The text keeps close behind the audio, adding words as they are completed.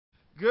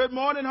Good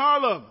morning,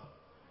 Harlem.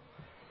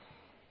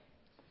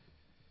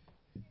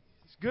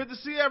 It's good to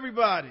see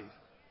everybody.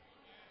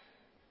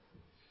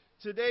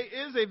 Today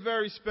is a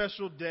very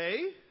special day.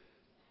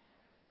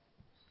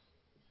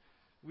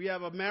 We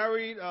have a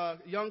married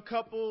young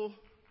couple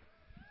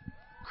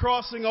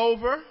crossing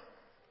over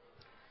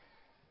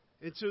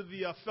into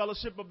the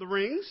Fellowship of the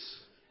Rings.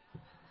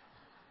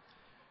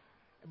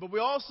 But we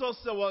also,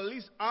 at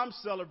least I'm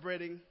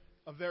celebrating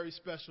a very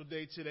special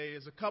day today.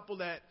 As a couple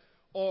that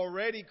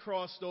already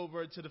crossed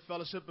over to the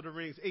Fellowship of the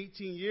Rings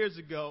 18 years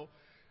ago.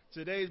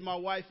 Today is my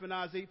wife and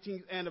I's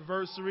 18th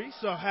anniversary.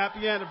 So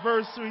happy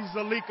anniversary,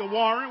 Zalika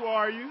Warren. Where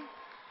are you?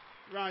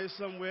 Around here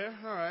somewhere.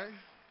 All right.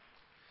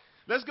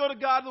 Let's go to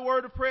God in the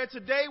word of prayer.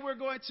 Today we're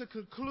going to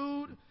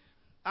conclude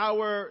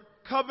our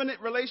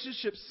covenant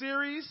relationship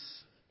series.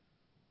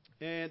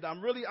 And I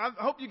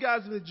hope you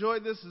guys have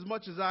enjoyed this as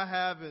much as I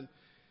have. And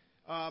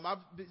I've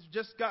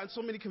just gotten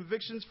so many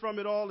convictions from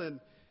it all. And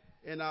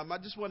I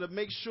just want to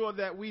make sure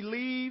that we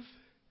leave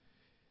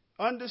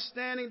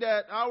understanding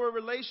that our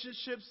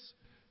relationships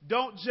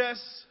don't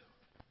just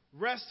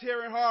rest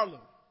here in Harlem.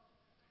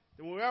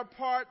 And we are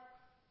part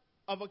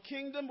of a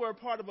kingdom, we're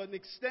part of an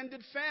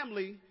extended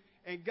family,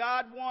 and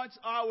God wants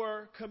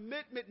our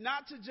commitment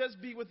not to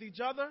just be with each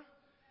other,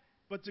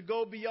 but to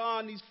go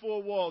beyond these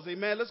four walls.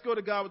 Amen. Let's go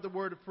to God with the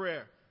word of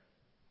prayer.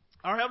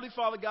 Our Heavenly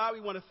Father, God, we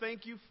want to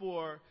thank you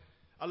for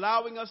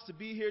allowing us to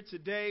be here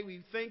today.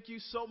 We thank you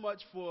so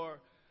much for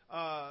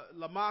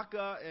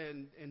Lamaka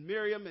and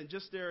Miriam and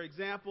just their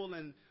example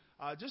and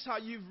just how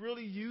you've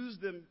really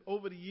used them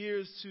over the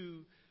years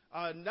to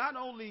not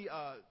only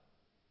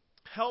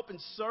help and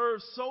serve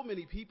so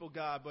many people,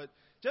 God, but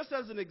just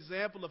as an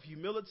example of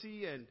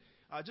humility and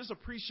just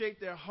appreciate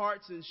their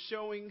hearts and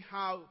showing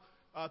how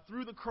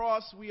through the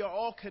cross we are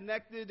all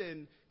connected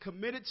and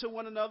committed to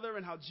one another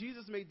and how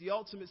Jesus made the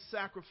ultimate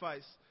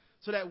sacrifice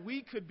so that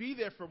we could be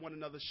there for one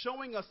another,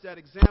 showing us that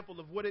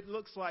example of what it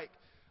looks like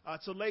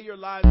to lay your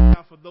lives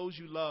down for those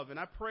you love. And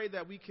I pray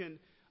that we can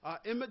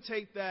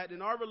imitate that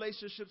in our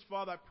relationships,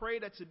 Father. I pray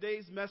that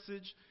today's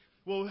message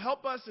will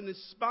help us and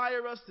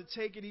inspire us to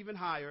take it even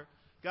higher.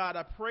 God,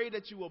 I pray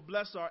that you will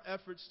bless our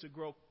efforts to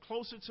grow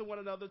closer to one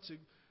another, to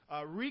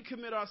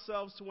recommit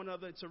ourselves to one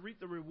another, and to reap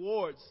the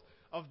rewards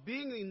of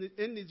being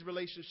in these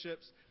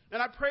relationships.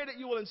 And I pray that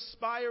you will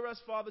inspire us,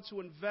 Father,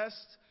 to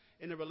invest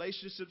in the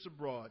relationships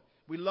abroad.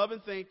 We love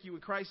and thank you.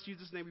 In Christ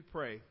Jesus' name we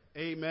pray.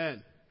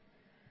 Amen.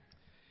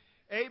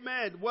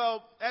 Amen.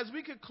 Well, as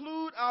we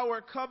conclude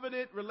our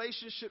covenant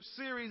relationship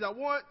series, I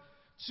want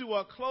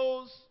to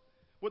close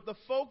with the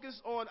focus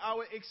on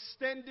our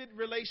extended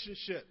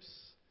relationships.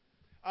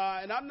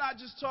 And I'm not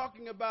just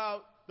talking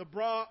about the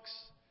Bronx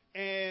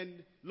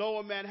and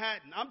Lower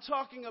Manhattan. I'm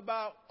talking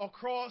about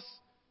across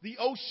the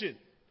ocean.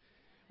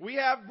 We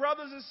have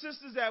brothers and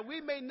sisters that we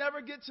may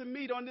never get to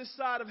meet on this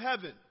side of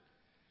heaven.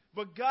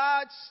 But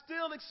God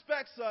still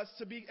expects us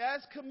to be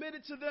as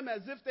committed to them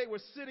as if they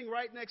were sitting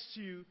right next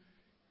to you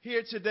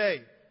here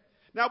today.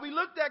 Now, we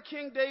looked at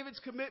King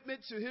David's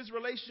commitment to his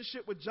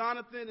relationship with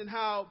Jonathan and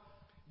how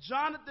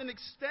Jonathan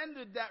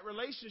extended that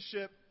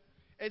relationship.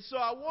 And so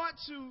I want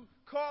to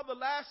call the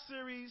last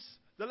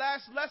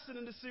lesson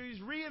in the series,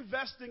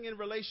 Reinvesting in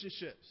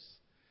Relationships.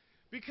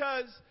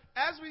 Because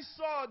as we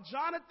saw,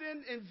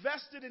 Jonathan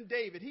invested in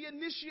David. He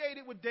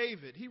initiated with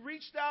David. He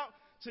reached out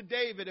to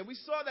David. And we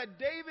saw that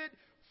David,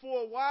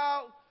 for a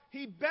while,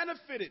 he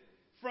benefited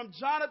from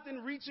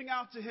Jonathan reaching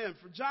out to him,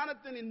 for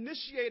Jonathan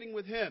initiating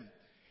with him.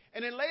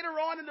 And then later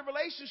on in the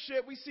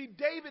relationship, we see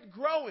David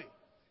growing.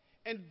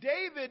 And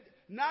David,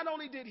 not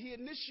only did he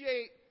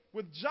initiate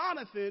with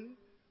Jonathan,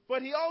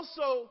 but he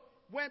also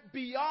went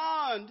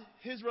beyond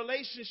his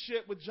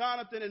relationship with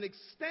Jonathan and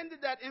extended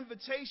that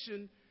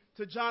invitation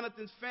to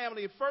Jonathan's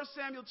family. In 1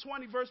 Samuel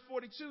 20, verse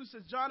 42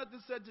 says,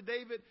 Jonathan said to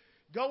David,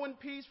 "Go in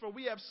peace, for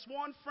we have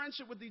sworn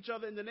friendship with each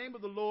other in the name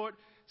of the Lord,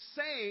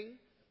 saying,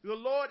 the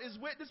Lord is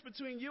witness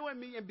between you and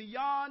me and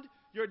beyond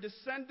your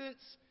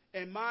descendants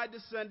and my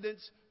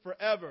descendants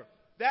forever."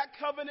 That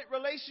covenant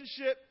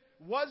relationship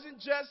wasn't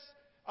just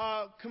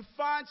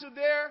confined to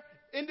their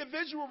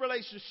individual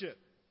relationship.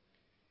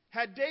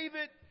 Had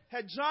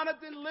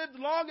Jonathan lived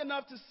long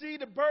enough to see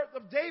the birth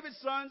of David's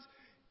sons,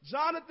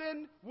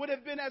 Jonathan would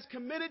have been as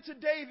committed to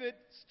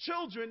David's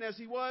children as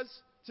he was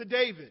to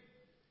David.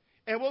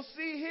 And we'll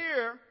see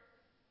here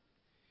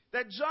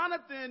that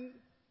Jonathan,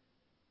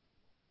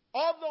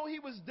 although he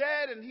was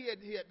dead and he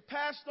had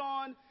passed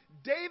on,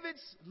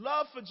 David's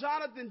love for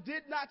Jonathan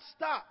did not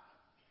stop.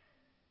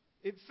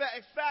 In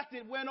fact,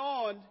 it went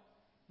on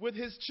with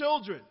his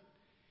children.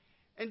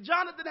 And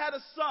Jonathan had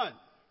a son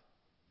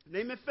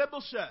named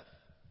Mephibosheth,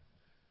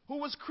 who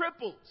was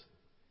crippled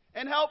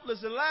and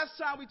helpless. And last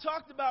time we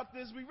talked about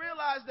this, we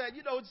realized that,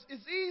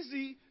 it's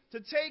easy to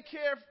take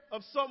care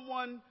of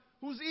someone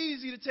who's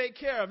easy to take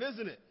care of,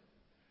 isn't it?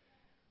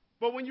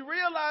 But when you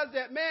realize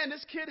that, man,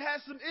 this kid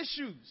has some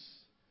issues,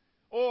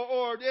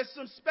 or there's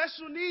some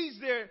special needs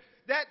there,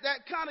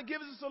 that kind of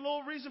gives us a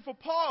little reason for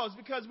pause,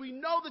 because we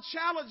know the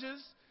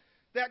challenges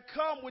that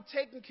come with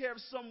taking care of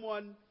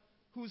someone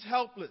who's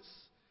helpless.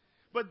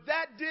 But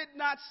that did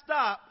not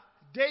stop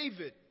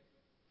David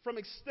from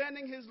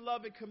extending his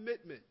love and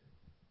commitment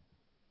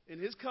in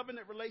his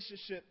covenant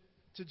relationship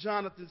to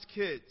Jonathan's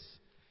kids.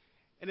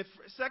 And in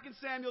 2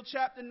 Samuel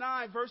chapter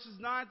 9, verses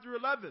 9 through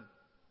 11,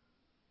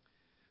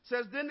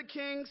 says, Then the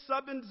king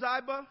summoned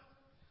Ziba,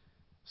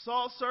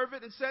 Saul's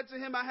servant, and said to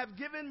him, I have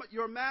given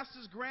your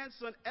master's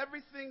grandson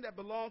everything that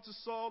belonged to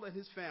Saul and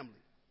his family.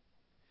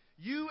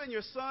 You and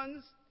your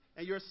sons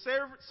and your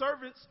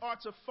servants are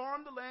to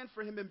farm the land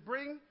for him and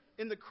bring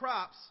in the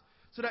crops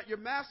so that your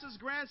master's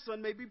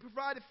grandson may be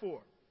provided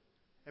for.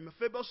 And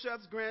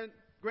Mephibosheth's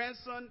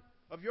grandson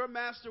of your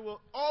master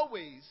will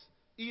always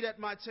eat at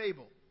my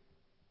table.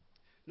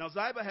 Now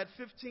Ziba had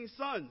 15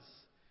 sons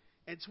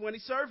and 20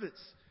 servants.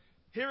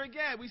 Here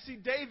again, we see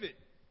David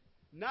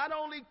not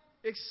only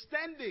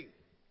extending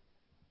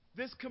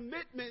this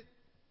commitment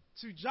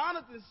to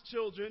Jonathan's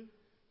children,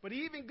 but he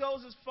even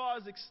goes as far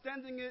as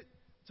extending it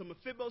to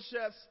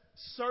Mephibosheth's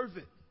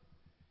servant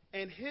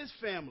and his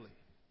family.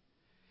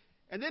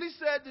 And then he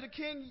said to the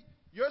king,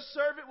 Your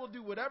servant will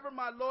do whatever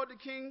my lord the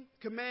king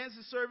commands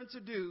his servant to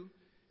do.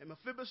 And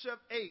Mephibosheth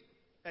ate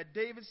at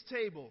David's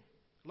table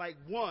like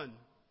one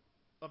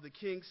of the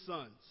king's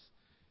sons.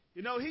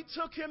 You know, he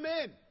took him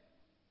in.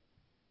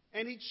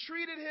 And he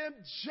treated him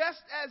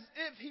just as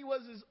if he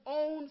was his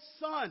own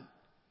son.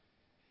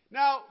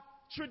 Now,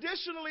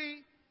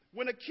 traditionally,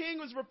 when a king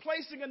was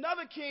replacing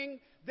another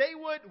king, they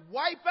would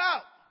wipe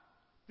out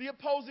the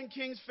opposing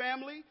king's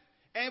family.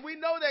 And we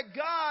know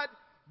that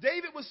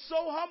David was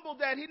so humble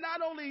that he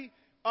not only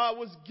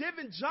was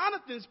given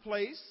Jonathan's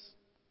place,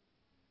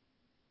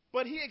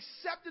 but he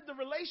accepted the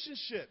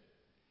relationship.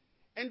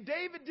 And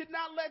David did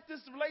not let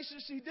this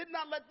relationship, he did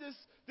not let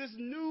this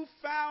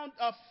newfound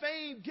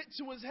fame get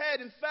to his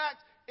head. In fact,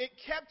 it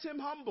kept him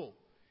humble.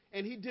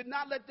 And he did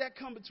not let that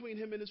come between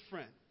him and his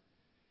friend.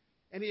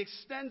 And he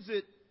extends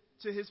it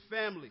to his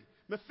family.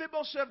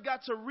 Mephibosheth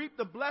got to reap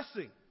the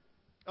blessing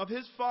of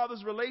his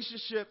father's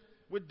relationship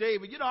with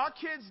David. You know, our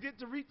kids get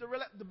to reap the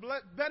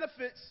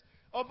benefits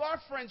of our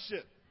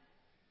friendship.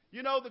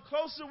 You know, the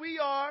closer we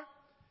are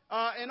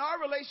in our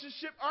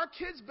relationship, our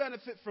kids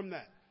benefit from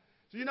that.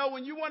 So, you know,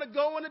 when you want to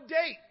go on a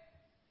date,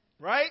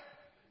 right?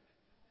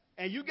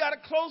 And you got a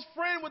close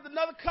friend with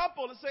another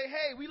couple and say,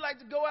 hey, we like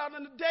to go out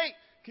on a date.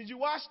 Could you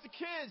watch the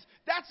kids?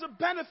 That's a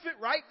benefit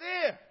right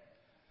there.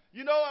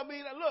 You know, I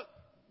mean, look,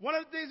 one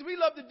of the things we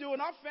love to do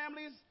in our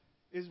families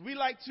is we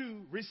like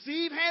to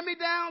receive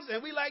hand-me-downs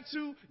and we like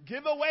to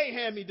give away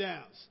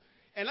hand-me-downs.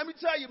 And let me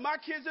tell you, my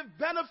kids have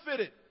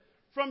benefited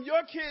from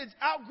your kids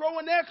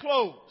outgrowing their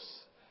clothes.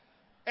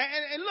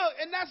 And look,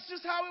 and that's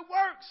just how it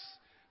works.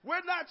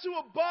 We're not too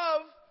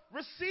above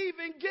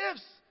receiving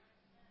gifts.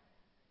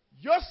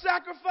 Your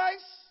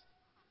sacrifice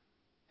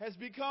has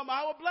become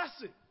our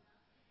blessing.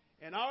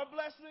 And our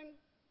blessing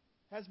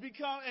has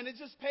become, and it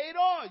just paid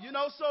on, you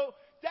know. So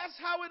that's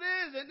how it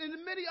is. And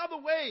in many other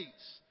ways,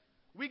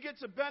 we get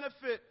to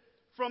benefit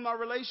from our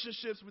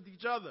relationships with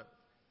each other.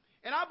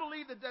 And I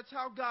believe that that's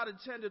how God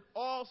intended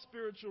all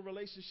spiritual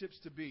relationships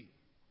to be.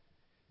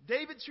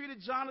 David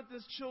treated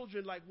Jonathan's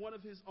children like one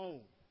of his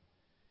own.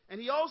 And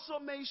he also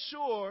made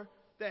sure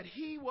that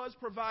he was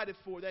provided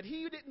for, that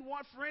he didn't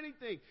want for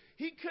anything.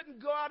 He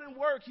couldn't go out and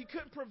work. He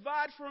couldn't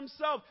provide for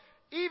himself.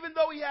 Even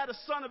though he had a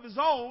son of his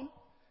own,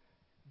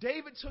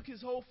 David took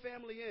his whole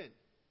family in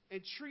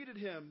and treated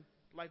him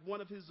like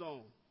one of his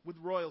own with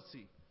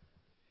royalty.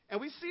 And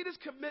we see this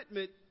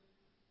commitment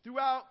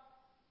throughout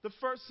the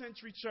first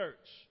century church.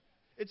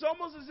 It's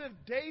almost as if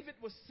David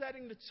was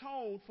setting the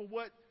tone for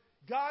what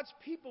God's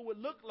people would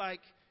look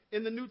like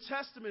in the New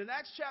Testament. In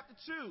Acts chapter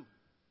 2,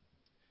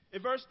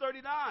 in verse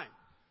 39,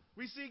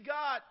 we see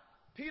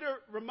Peter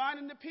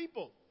reminding the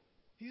people.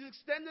 He's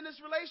extending this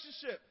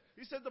relationship.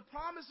 He says, the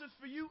promise is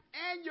for you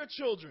and your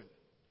children,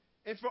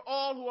 and for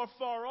all who are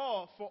far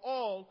off, for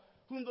all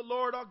whom the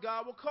Lord our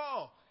God will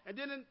call. And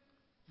then in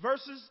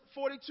verses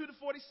 42 to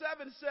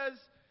 47, it says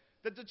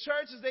that the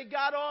church, as they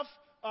got off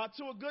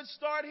to a good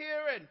start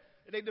here, and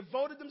they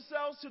devoted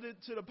themselves to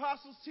the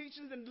apostles'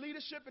 teachings and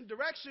leadership and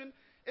direction,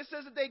 it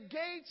says that they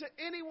gave to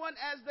anyone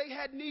as they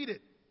had needed.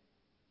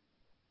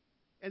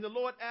 And the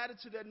Lord added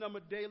to that number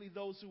daily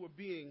those who were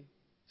being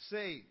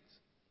saved.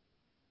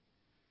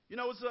 You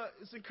know,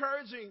 it's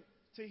encouraging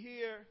to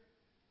hear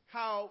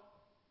how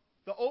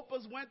the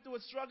Opas went through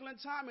a struggling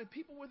time and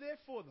people were there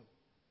for them.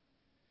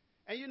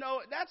 And, you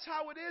know, that's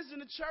how it is in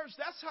the church.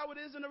 That's how it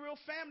is in the real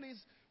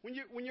families. When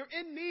you're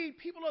in need,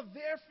 people are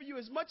there for you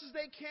as much as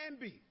they can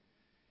be.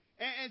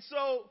 And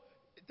so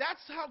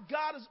that's how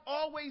God has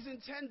always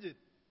intended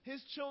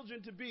his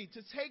children to be,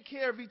 to take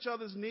care of each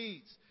other's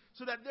needs,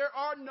 so that there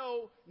are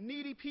no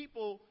needy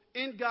people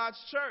in God's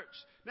church.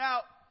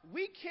 Now,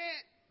 we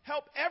can't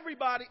help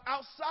everybody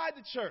outside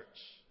the church.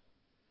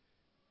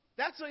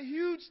 That's a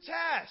huge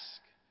task.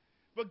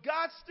 But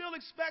God still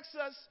expects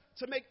us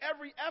to make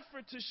every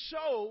effort to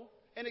show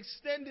and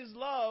extend his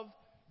love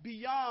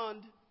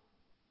beyond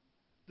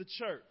the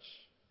church.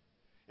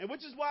 And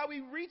which is why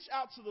we reach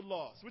out to the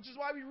lost, which is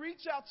why we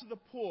reach out to the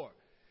poor.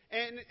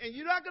 And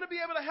you're not going to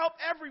be able to help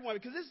everyone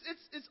because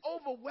it's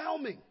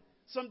overwhelming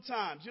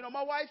sometimes. You know,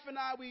 my wife and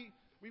I,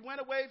 we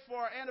went away for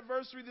our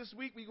anniversary this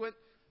week. We went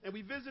and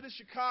we visited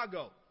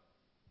Chicago.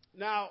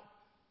 Now,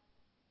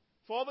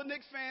 for all the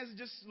Knicks fans,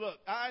 just look,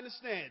 I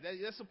understand.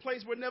 That's a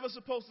place we're never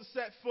supposed to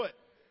set foot.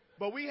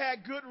 But we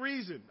had good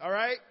reason, all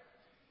right?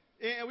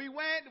 And we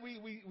went,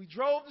 we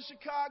drove to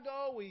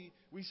Chicago, we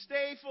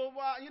stayed for a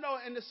while, you know,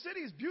 and the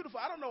city is beautiful.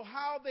 I don't know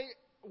how they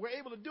were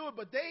able to do it,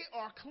 but they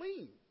are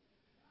clean.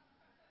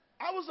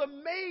 I was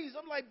amazed.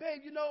 I'm like,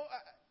 babe, you know,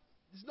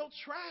 there's no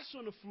trash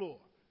on the floor.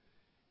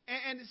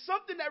 And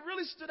something that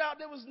really stood out,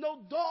 there was no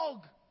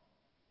dog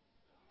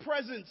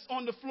presence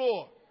on the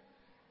floor.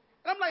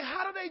 And I'm like,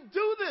 how do they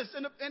do this?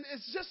 And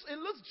it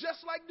looks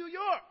just like New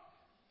York.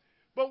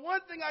 But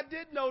one thing I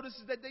did notice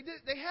is that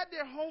they had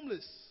their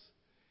homeless.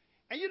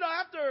 And, you know,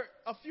 after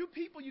a few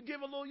people you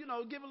give a little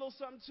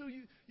something to,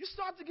 you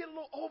start to get a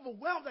little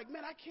overwhelmed. Like,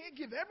 man, I can't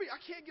give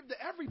to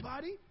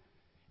everybody.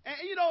 And,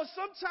 you know,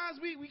 sometimes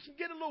we can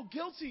get a little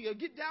guilty or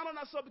get down on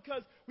ourselves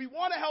because we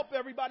want to help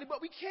everybody,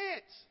 but we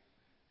can't.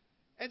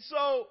 And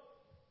so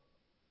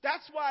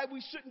that's why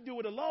we shouldn't do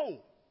it alone.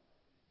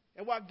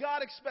 And why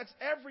God expects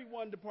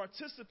everyone to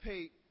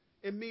participate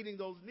in meeting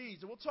those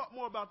needs. And we'll talk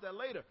more about that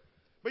later.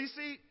 But you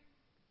see,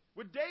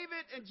 with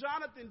David and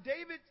Jonathan,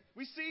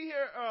 we see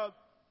here,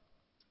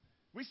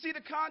 we see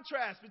the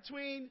contrast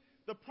between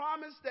the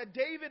promise that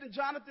David and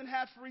Jonathan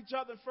had for each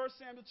other in 1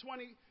 Samuel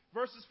 20,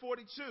 verses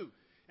 42.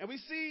 And we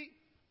see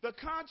the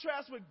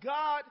contrast with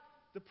God,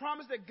 the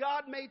promise that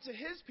God made to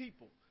his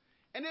people.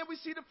 And then we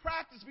see the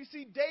practice. We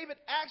see David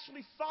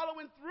actually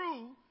following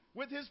through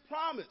with his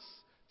promise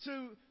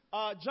to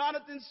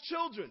Jonathan's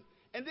children.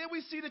 And then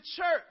we see the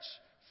church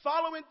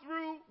following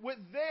through with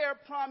their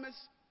promise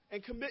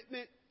and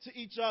commitment to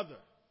each other.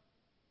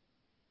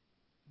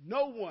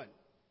 No one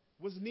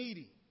was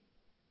needy.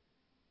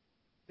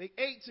 They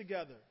ate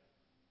together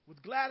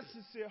with glad and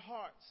sincere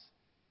hearts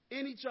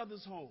in each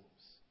other's homes.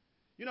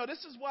 You know,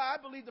 this is why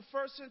I believe the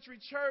first century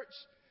church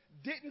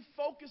didn't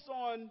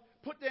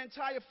put their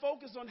entire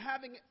focus on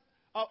having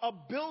a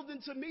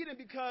building to meet in,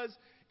 because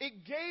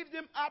it gave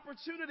them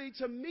opportunity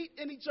to meet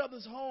in each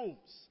other's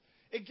homes.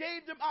 It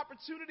gave them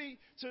opportunity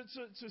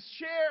to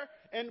share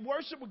and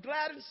worship with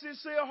glad and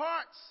sincere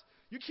hearts.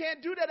 You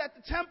can't do that at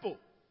the temple.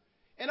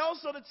 And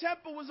also the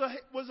temple was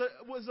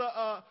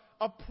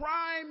a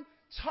prime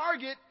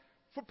target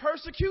for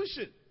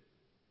persecution.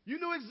 You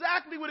knew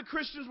exactly where the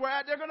Christians were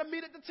at. They're going to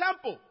meet at the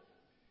temple.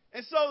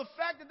 And so the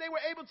fact that they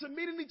were able to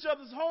meet in each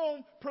other's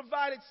home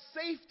provided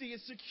safety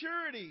and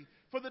security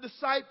for the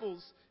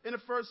disciples in the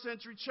first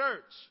century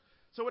church.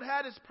 So it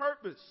had its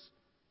purpose.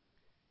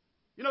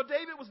 You know,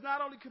 David was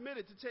not only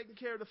committed to taking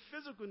care of the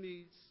physical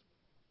needs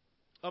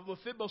of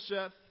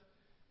Mephibosheth,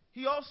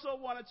 he also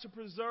wanted to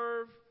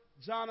preserve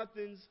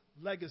Jonathan's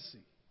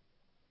legacy.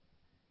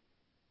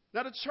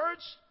 Now, the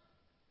church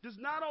does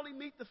not only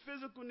meet the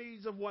physical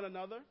needs of one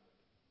another,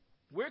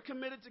 we're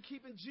committed to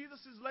keeping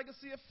Jesus'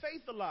 legacy of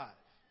faith alive.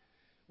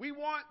 We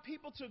want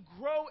people to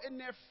grow in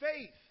their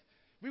faith.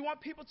 We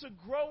want people to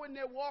grow in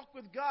their walk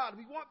with God.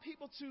 We want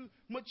people to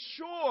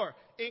mature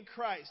in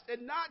Christ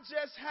and not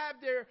just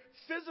have their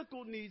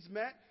physical needs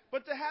met,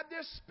 but to have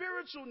their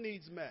spiritual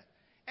needs met.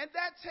 And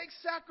that takes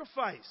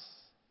sacrifice.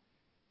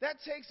 That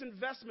takes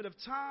investment of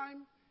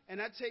time, and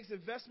that takes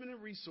investment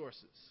in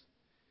resources.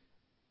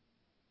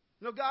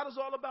 You know, God is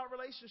all about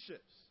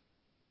relationships,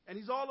 and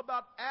he's all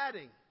about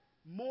adding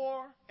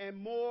more and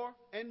more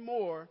and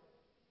more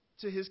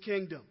to his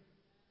kingdom.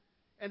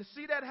 And to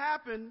see that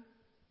happen,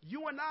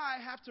 you and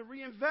I have to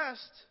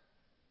reinvest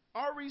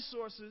our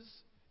resources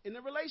in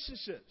the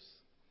relationships.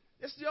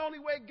 It's the only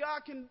way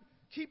God can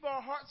keep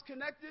our hearts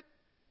connected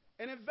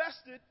and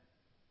invested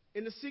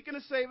in the seeking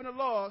and saving the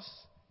lost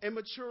and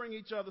maturing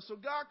each other. So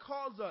God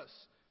calls us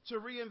to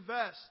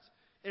reinvest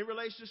in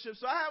relationships.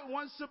 So I have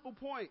one simple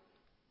point.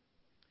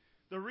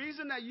 The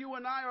reason that you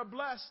and I are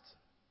blessed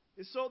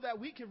is so that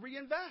we can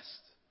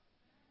reinvest.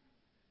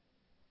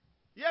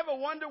 You ever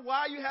wonder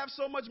why you have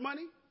so much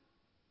money?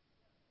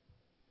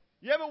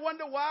 You ever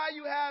wonder why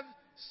you have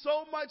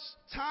so much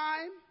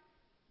time?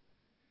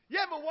 You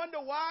ever wonder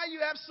why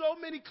you have so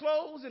many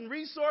clothes and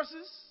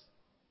resources?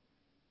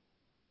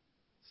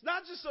 It's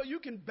not just so you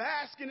can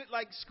bask in it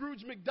like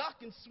Scrooge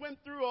McDuck and swim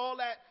through all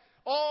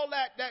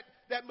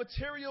that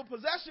material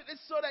possession.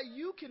 It's so that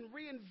you can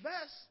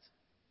reinvest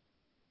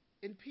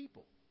in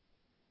people.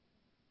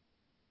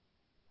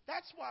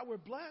 That's why we're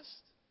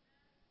blessed.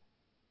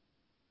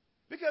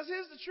 Because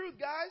here's the truth,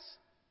 guys.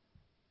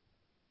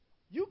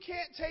 You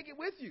can't take it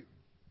with you.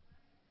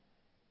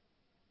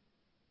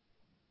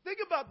 Think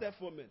about that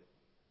for a minute.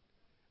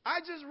 I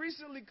just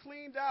recently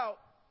cleaned out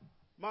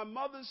my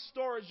mother's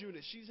storage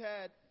unit. She's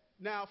had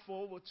now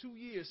for over 2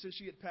 years since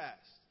she had passed.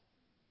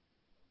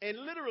 And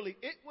literally,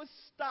 it was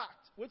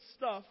stocked with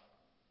stuff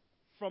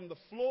from the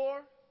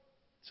floor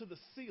to the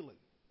ceiling.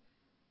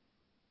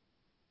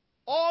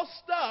 All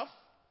stuff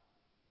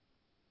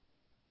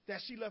that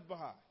she left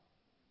behind.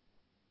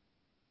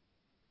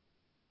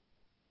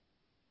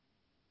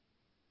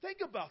 Think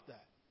about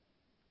that.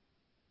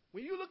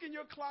 When you look in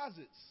your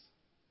closets,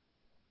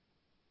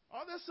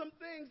 Are there some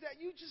things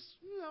that you just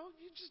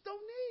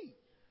don't need?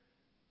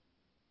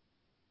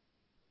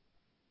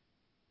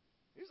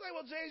 He's like,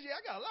 well, JJ,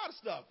 I got a lot of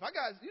stuff. I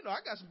got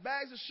some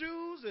bags of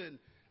shoes, and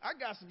I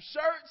got some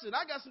shirts, and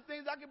I got some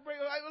things I can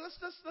bring. Like, well,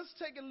 let's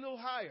take it a little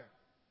higher.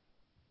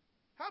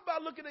 How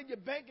about looking at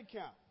your bank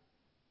account?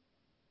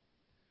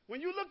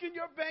 When you look in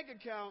your bank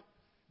account,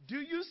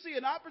 do you see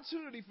an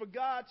opportunity for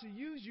God to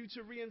use you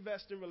to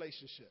reinvest in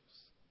relationships?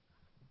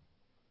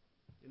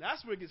 And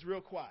that's where it gets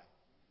real quiet.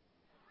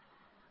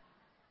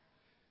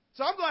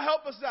 So I'm going to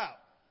help us out.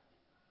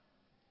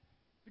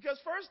 Because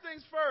first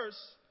things first,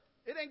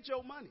 it ain't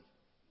your money.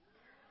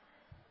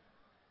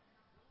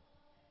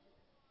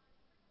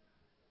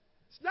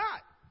 It's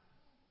not.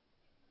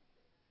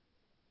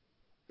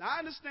 Now, I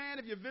understand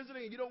if you're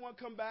visiting and you don't want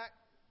to come back.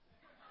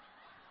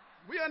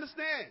 We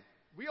understand.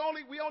 We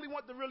only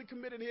want the really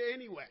committed here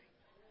anyway.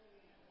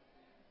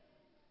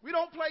 We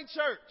don't play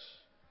church.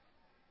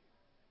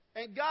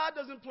 And God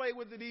doesn't play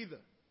with it either.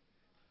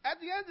 At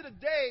the end of the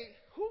day,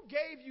 who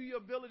gave you your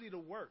ability to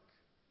work?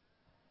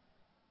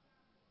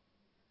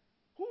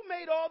 Who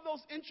made all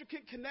those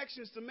intricate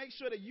connections to make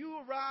sure that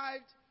you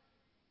arrived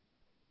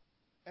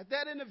at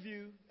that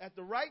interview at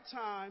the right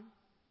time,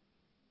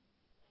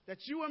 that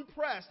you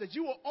impressed, that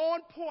you were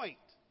on point,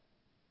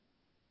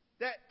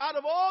 that out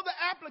of all the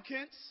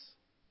applicants,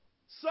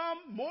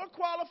 some more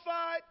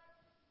qualified,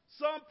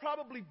 some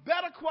probably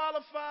better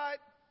qualified,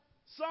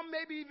 some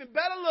maybe even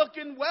better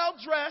looking, well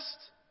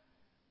dressed,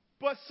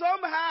 but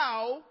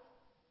somehow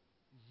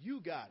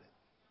you got it.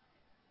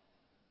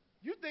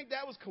 You think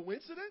that was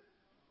coincident?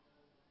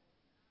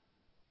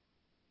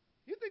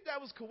 You think that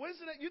was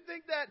coincident? You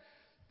think that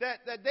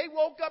they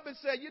woke up and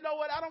said, you know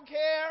what, I don't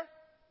care.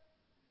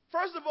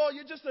 First of all,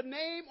 you're just a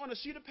name on a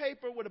sheet of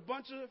paper with a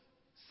bunch of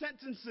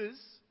sentences.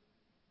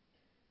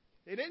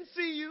 They didn't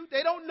see you.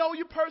 They don't know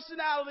your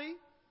personality.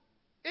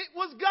 It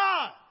was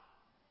God.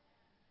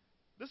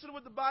 Listen to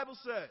what the Bible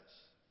says.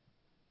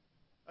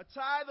 A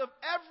tithe of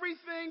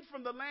everything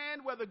from the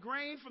land, whether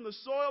grain from the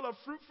soil or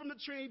fruit from the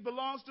tree,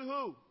 belongs to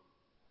who?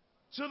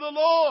 To the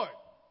Lord.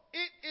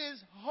 It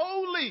is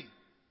holy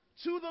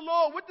to the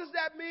Lord. What does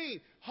that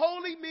mean?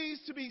 Holy means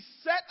to be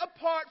set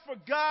apart for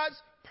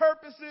God's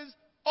purposes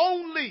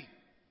only.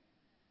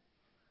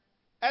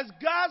 As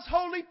God's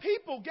holy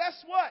people,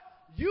 guess what?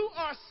 You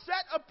are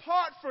set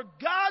apart for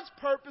God's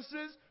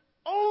purposes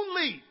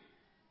only.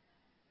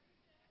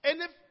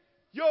 And if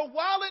your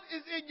wallet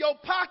is in your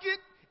pocket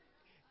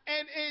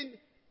and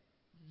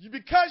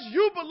because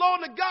you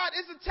belong to God,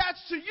 it's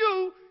attached to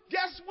you,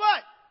 guess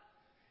what?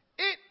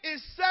 It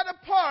is set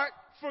apart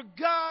for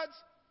God's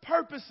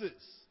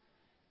purposes.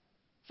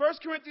 1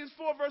 Corinthians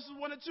 4 verses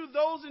 1 and 2,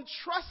 those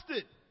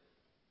entrusted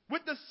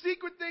with the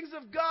secret things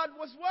of God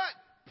was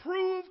what?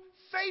 Prove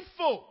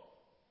faithful.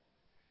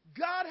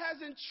 God has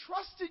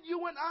entrusted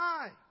you and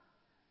I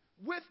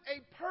with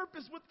a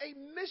purpose, with a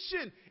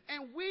mission,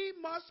 and we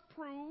must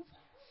prove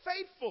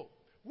faithful.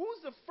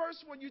 Who's the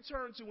first one you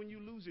turn to when you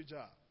lose your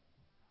job?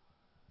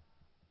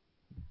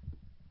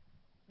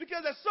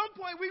 Because at some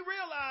point we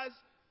realize,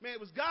 man, it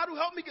was God who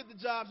helped me get the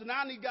jobs, and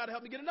now I need God to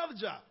help me get another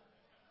job.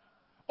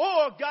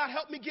 Or God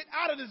helped me get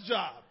out of this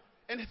job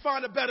and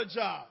find a better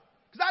job.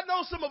 Because I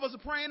know some of us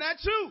are praying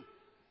that too.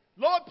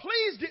 Lord,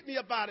 please get me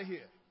up out of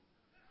here.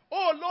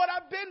 Or, Lord,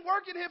 I've been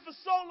working here for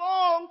so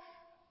long,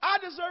 I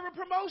deserve a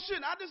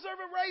promotion. I deserve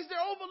a raise.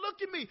 They're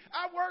overlooking me.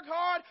 I work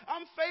hard.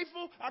 I'm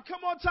faithful. I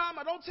come on time.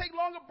 I don't take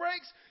longer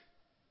breaks.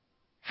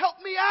 Help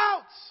me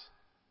out.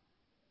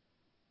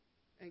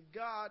 And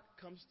God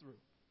comes through.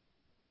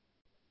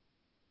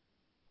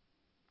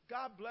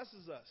 God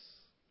blesses us.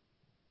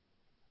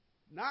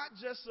 Not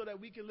just so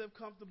that we can live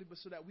comfortably, but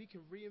so that we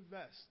can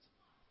reinvest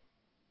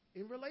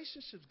in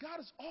relationships. God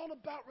is all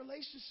about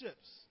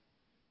relationships.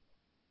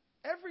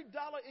 Every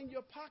dollar in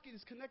your pocket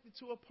is connected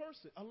to a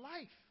person, a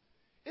life.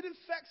 It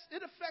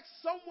affects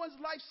someone's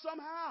life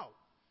somehow.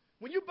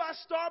 When you buy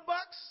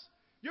Starbucks,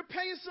 you're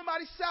paying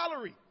somebody's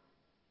salary.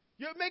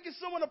 You're making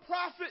someone a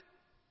profit.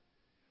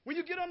 When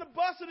you get on the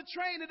bus or the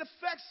train, it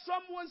affects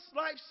someone's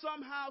life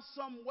somehow,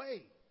 some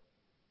way.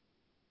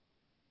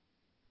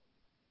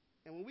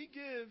 And when we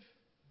give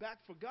back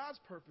for God's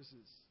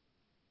purposes,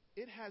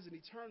 it has an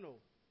eternal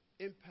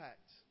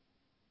impact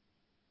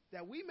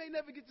that we may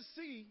never get to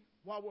see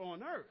while we're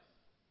on earth.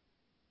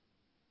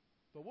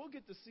 But we'll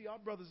get to see our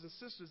brothers and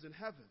sisters in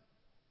heaven.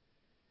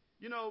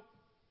 You know,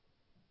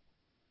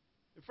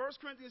 in 1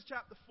 Corinthians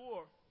chapter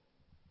 4,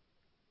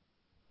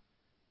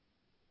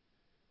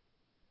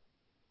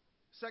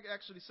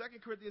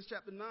 Second Corinthians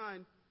chapter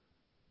 9,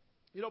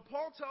 you know,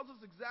 Paul tells us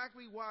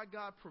exactly why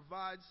God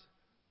provides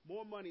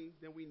more money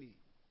than we need.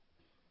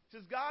 He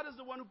says God is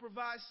the one who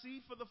provides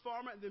seed for the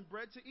farmer and then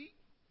bread to eat.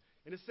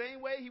 In the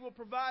same way, he will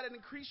provide and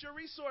increase your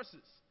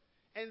resources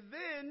and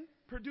then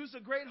produce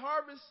a great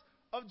harvest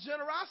of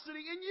generosity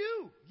in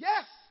you.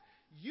 Yes,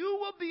 you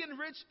will be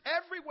enriched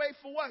every way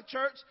for what,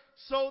 church?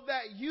 So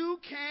that you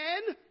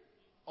can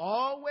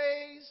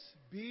always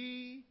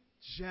be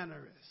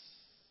generous.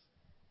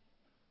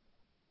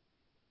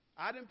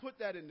 I didn't put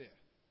that in there.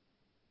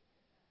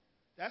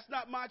 That's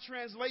not my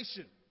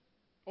translation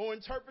or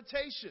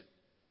interpretation.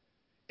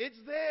 It's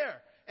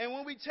there. And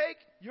when we take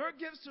your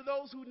gifts to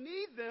those who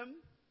need them,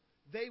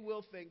 they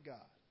will thank God.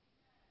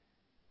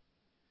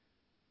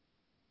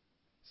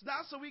 It's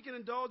not so we can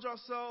indulge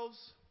ourselves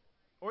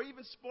or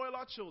even spoil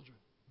our children.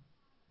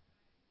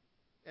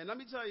 And let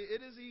me tell you,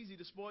 it is easy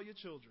to spoil your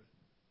children.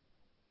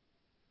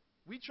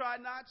 We try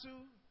not to,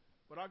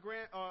 but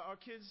our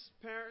kids'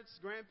 parents,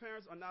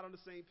 grandparents are not on the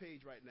same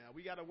page right now.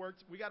 We got to work.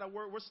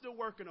 We're still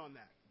working on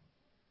that.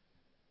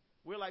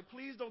 We're like,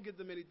 please don't get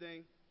them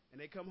anything,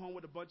 and they come home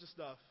with a bunch of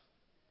stuff,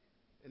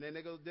 and then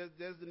they go, there's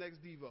the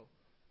next Devo.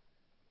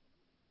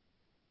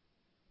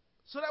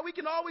 So that we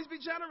can always be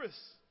generous.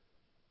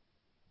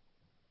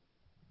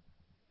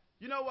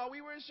 You know, while we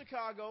were in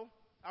Chicago,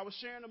 I was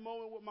sharing a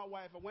moment with my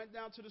wife. I went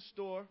down to the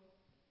store.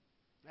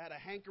 I had a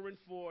hankering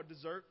for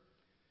dessert,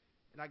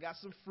 and I got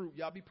some fruit.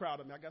 Y'all be proud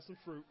of me. I got some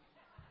fruit.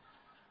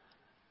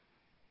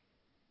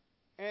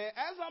 And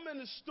as I'm in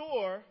the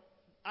store,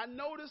 I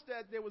noticed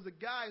that there was a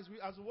guy,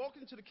 I was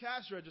walking to the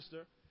cash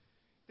register.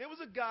 There was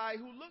a guy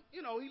who looked,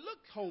 he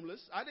looked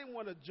homeless. I didn't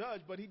want to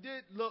judge, but he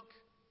did look,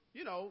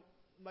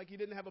 like he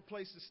didn't have a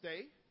place to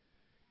stay.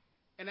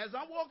 And as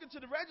I'm walking to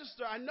the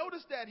register, I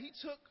noticed that he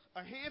took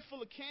a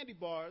handful of candy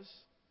bars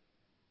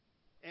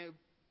and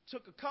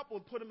took a couple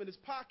and put them in his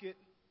pocket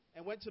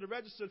and went to the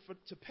register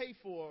to pay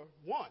for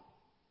one.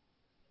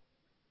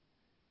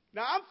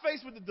 Now, I'm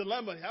faced with the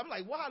dilemma. I'm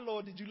like, why,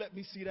 Lord, did you let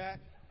me see that?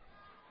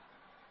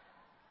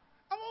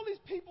 Of all these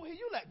people here,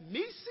 you let me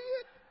see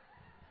it?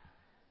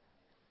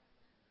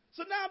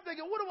 So now I'm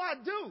thinking, what do I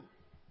do?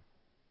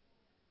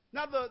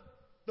 Now,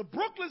 the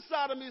Brooklyn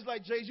side of me is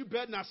like, Jays, you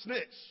better not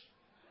snitch.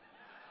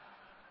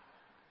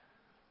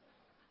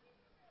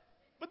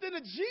 But then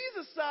the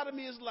Jesus side of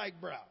me is like,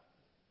 bro,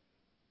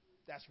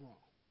 that's wrong.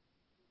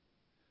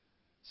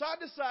 So I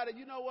decided,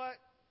 you know what?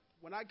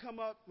 When I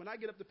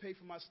get up to pay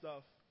for my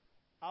stuff,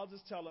 I'll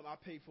just tell him I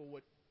paid for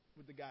what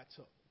the guy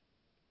took.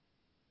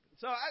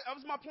 So that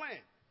was my plan.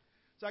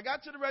 So I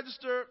got to the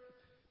register.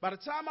 By the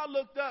time I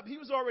looked up, he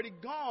was already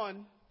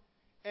gone.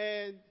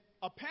 And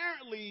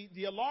apparently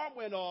the alarm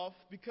went off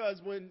because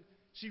when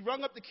she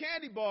rung up the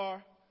candy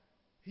bar,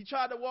 he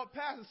tried to walk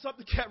past and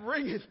something kept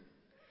ringing.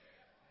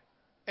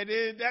 And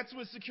then that's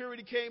when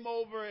security came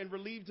over and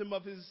relieved him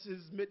of his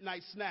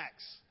midnight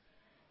snacks.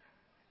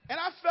 And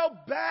I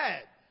felt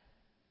bad.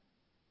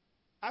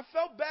 I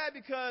felt bad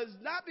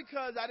not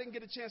because I didn't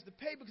get a chance to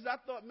pay, because I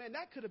thought, man,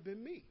 that could have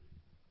been me.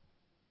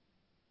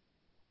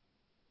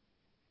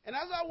 And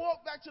as I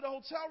walked back to the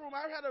hotel room,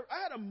 I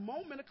had a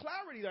moment of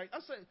clarity. Like, I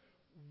said,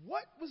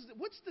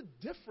 what's the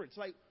difference?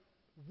 Like,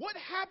 what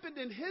happened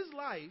in his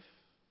life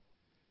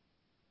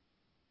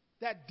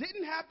that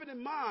didn't happen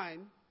in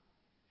mine?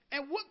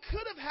 And what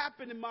could have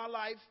happened in my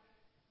life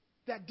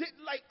that didn't,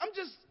 I'm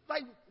just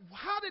like,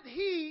 how did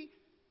he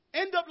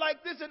end up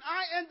like this and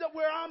I end up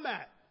where I'm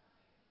at?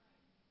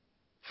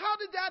 How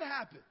did that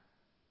happen?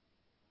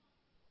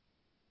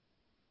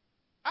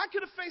 I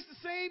could have faced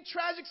the same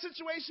tragic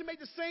situation, made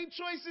the same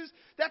choices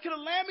that could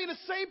have landed me in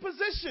the same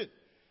position.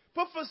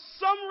 But for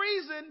some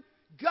reason,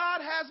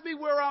 God has me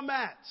where I'm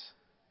at.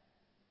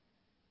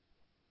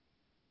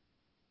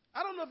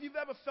 I don't know if you've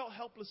ever felt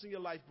helpless in your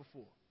life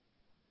before.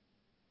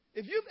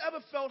 If you've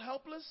ever felt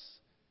helpless,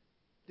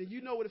 then you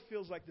know what it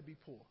feels like to be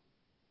poor.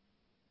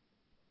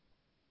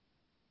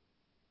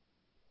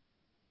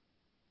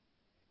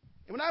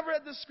 And when I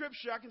read this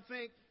scripture, I can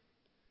think,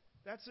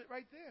 that's it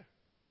right there.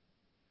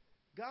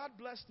 God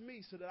blessed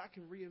me so that I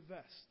can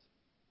reinvest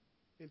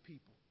in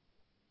people.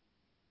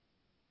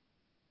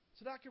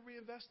 So that I can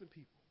reinvest in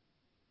people.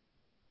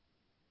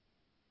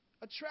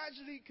 A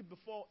tragedy could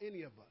befall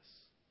any of us.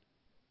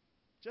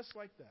 Just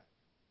like that.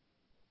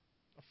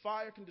 A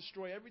fire can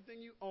destroy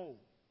everything you own.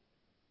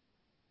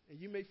 And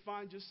you may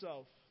find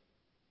yourself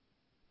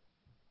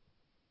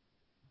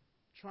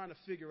trying to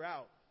figure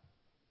out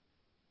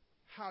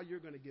how you're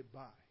going to get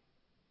by.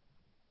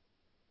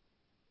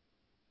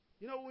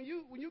 You know, when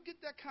you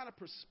get that kind of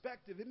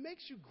perspective, it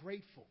makes you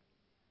grateful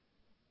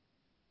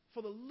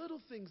for the little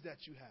things that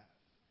you have.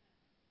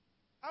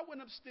 I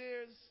went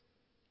upstairs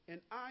and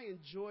I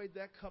enjoyed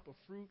that cup of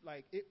fruit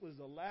like it was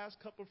the last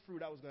cup of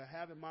fruit I was going to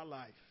have in my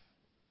life.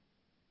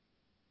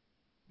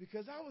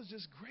 Because I was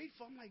just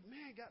grateful. I'm like,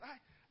 man, God,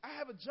 I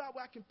have a job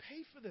where I can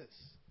pay for this.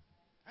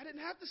 I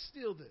didn't have to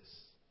steal this.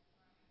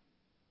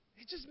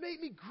 It just made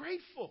me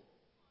grateful.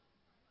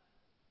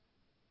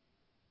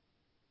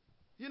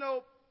 You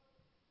know,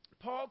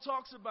 Paul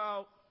talks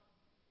about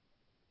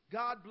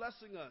God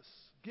blessing us,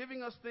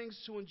 giving us things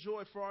to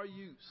enjoy for our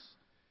use.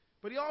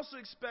 But he also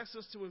expects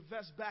us to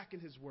invest back in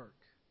his work.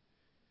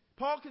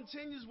 Paul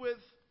continues with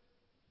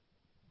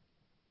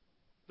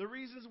the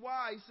reasons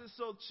why. He says,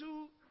 so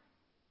two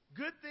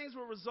good things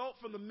will result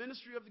from the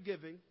ministry of the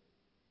giving.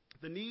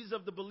 The needs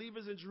of the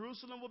believers in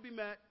Jerusalem will be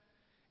met,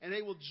 and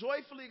they will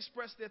joyfully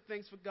express their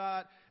thanks for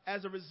God.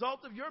 As a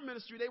result of your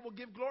ministry, they will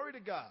give glory to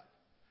God.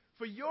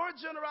 For your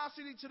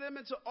generosity to them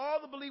and to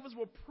all the believers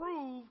will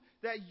prove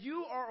that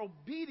you are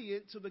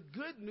obedient to the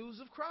good news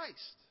of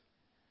Christ.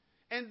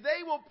 And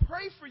they will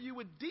pray for you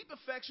with deep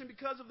affection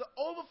because of the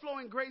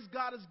overflowing grace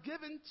God has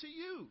given to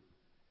you.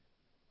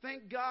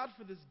 Thank God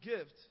for this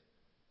gift.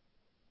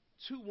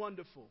 Too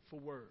wonderful for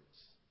words.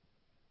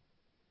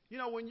 You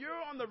know, when you're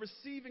on the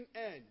receiving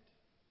end,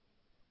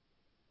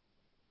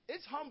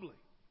 it's humbling.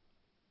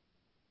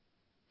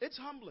 It's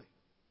humbling.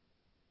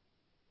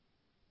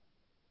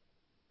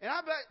 And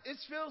I bet it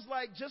feels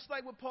like, just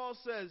like what Paul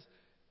says,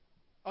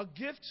 a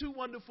gift too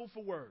wonderful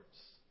for words.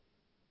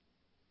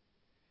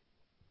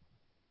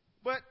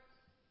 But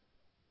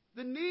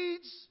the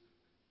needs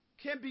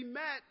can be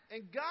met,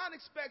 and God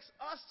expects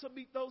us to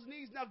meet those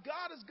needs. Now,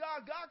 God is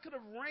God. God could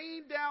have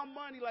rained down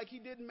money like he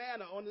did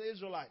manna on the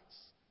Israelites.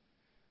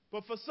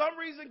 But for some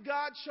reason,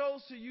 God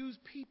chose to use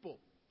people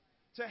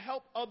to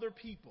help other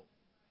people.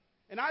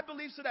 And I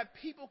believe so that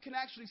people can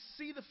actually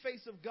see the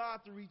face of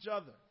God through each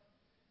other.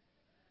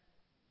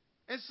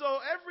 And so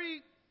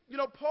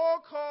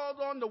Paul called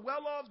on the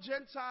well-off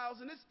Gentiles,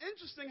 and it's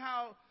interesting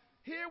how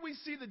here we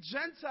see the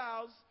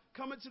Gentiles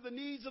coming to the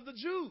needs of the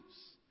Jews.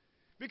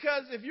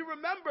 Because if you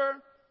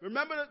remember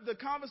the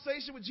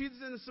conversation with Jesus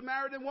and the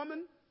Samaritan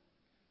woman?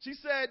 She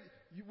said,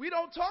 we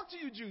don't talk to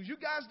you Jews. You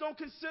guys don't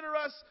consider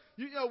us,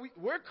 you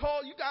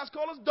guys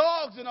call us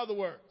dogs, in other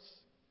words.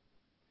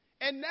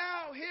 And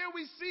now here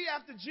we see,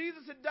 after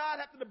Jesus had died,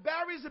 after the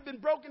barriers had been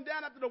broken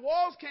down, after the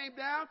walls came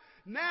down,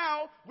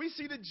 now we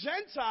see the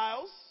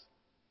Gentiles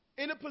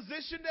in a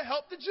position to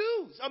help the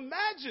Jews.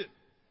 Imagine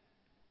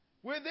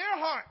where their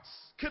hearts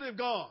could have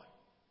gone.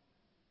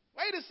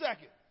 Wait a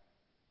second.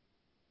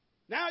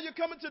 Now you're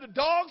coming to the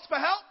dogs for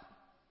help?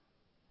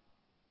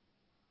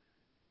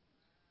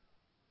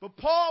 But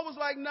Paul was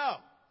like, no.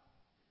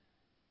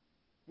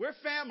 We're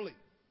family.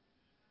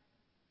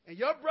 And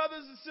your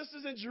brothers and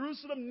sisters in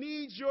Jerusalem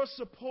need your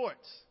support.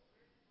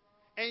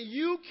 And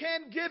you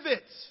can give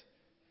it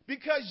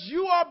because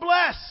you are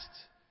blessed.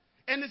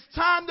 And it's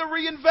time to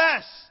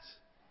reinvest.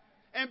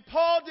 And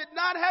Paul did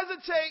not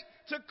hesitate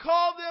to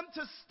call them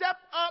to step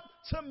up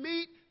to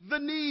meet the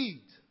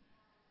need.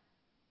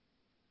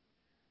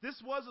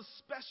 This was a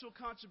special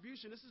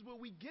contribution. This is where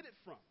we get it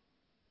from.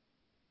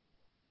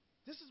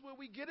 This is where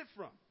we get it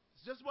from.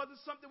 It just wasn't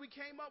something we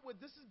came up with.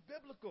 This is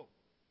biblical.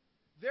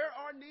 There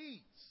are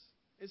needs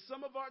in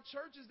some of our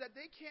churches that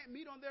they can't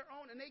meet on their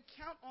own, and they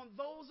count on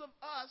those of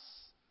us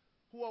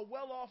who are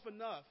well off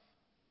enough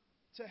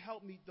to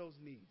help meet those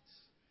needs.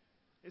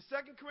 In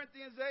 2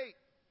 Corinthians 8,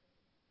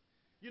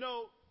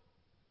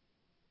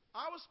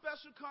 our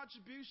special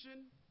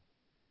contribution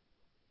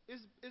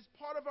is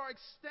part of our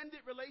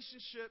extended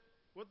relationship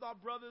with our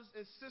brothers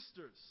and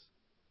sisters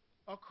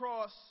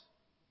across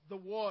the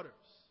waters.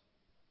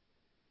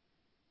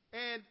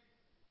 And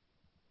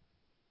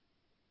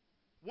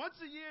once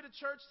a year, the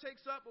church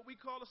takes up what we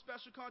call a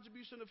special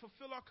contribution to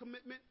fulfill our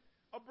commitment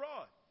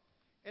abroad.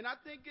 And I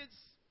think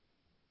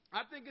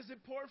it's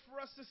important for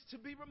us to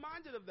be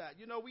reminded of that.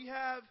 We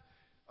have,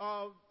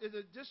 in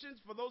addition,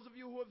 for those of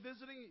you who are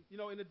visiting,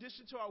 in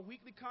addition to our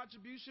weekly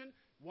contribution,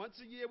 once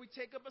a year we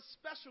take up a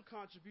special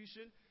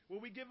contribution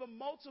where we give a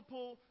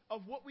multiple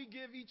of what we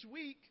give each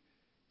week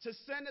to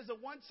send as a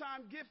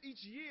one-time gift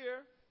each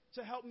year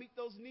to help meet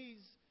those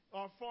needs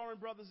of our foreign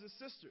brothers and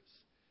sisters.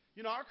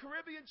 Our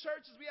Caribbean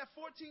churches, we have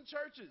 14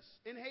 churches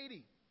in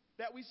Haiti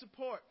that we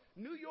support.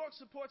 New York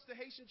supports the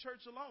Haitian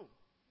church alone.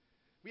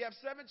 We have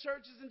 7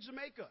 churches in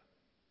Jamaica,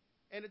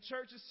 and a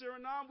church in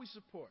Suriname we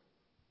support.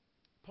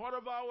 Part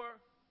of our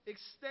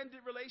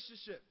extended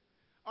relationship.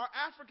 Our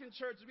African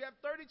churches, we have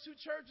 32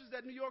 churches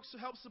that New York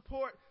helps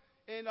support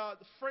in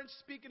the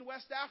French-speaking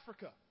West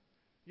Africa.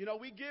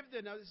 We give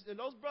them, and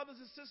those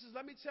brothers and sisters,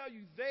 let me tell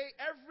you,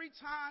 every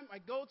time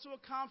I go to a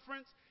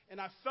conference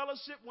and I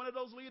fellowship one of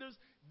those leaders,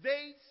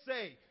 they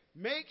say,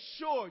 make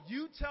sure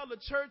you tell the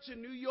church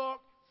in New York,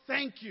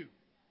 thank you.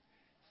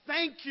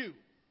 Thank you.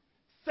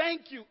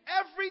 Thank you.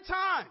 Every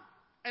time.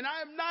 And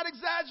I am not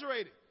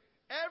exaggerating.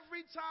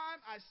 Every time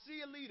I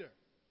see a leader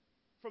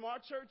from our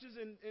churches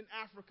in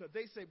Africa,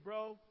 they say,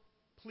 bro,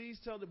 please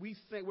tell them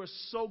we're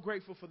so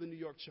grateful for the New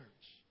York church.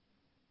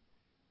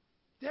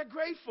 They're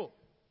grateful.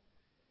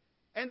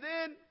 And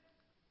then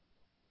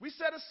we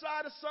set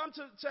aside a sum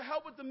to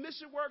help with the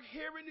mission work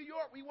here in New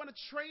York. We want to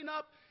train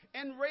up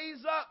and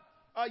raise up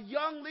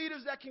young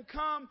leaders that can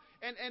come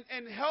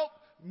and help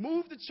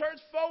move the church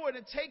forward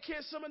and take care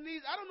of some of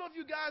these. I don't know if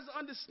you guys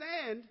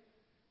understand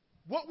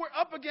what we're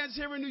up against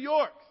here in New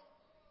York.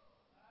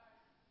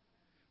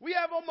 We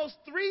have almost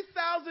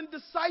 3,000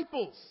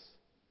 disciples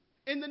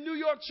in the New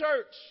York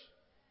church.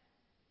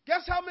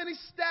 Guess how many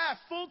staff,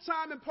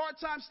 full-time and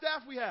part-time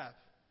staff we have?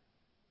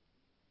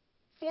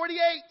 48.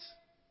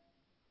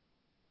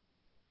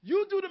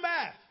 You do the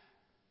math.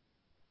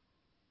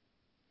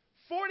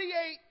 48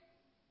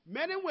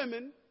 men and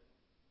women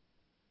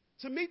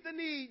to meet the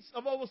needs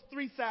of over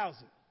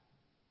 3,000.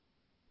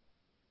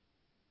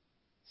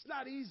 It's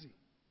not easy.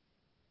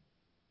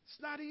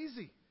 It's not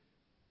easy.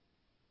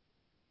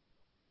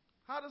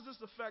 How does this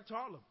affect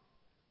Harlem?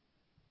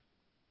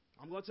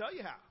 I'm going to tell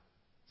you how,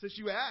 since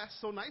you asked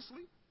so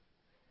nicely.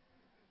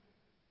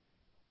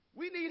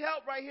 We need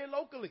help right here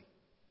locally.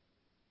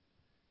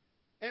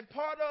 And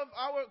part of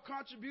our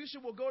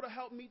contribution will go to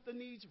help meet the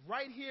needs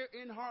right here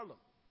in Harlem.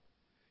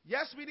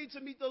 Yes, we need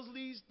to meet those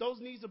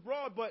needs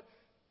abroad, but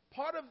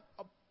part of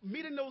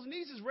meeting those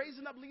needs is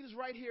raising up leaders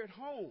right here at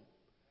home.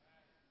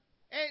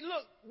 And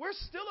look, we're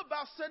still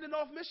about sending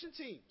off mission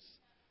teams.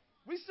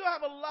 We still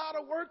have a lot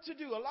of work to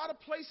do, a lot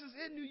of places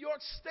in New York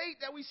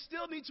State that we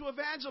still need to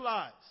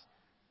evangelize.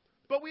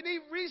 But we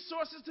need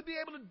resources to be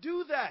able to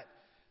do that.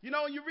 You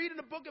know, you read in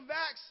the book of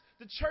Acts,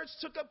 the church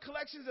took up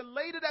collections and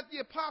laid it at the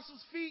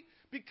apostles' feet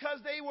because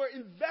they were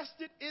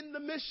invested in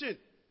the mission.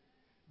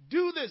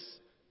 Do this.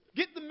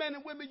 Get the men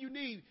and women you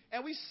need.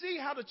 And we see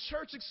how the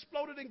church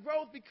exploded in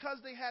growth because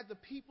they had the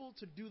people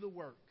to do the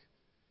work.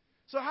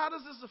 So how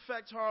does this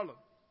affect Harlem?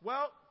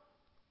 Well,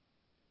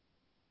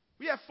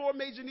 we have 4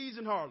 major needs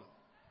in Harlem.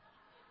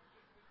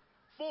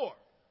 4.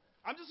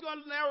 I'm just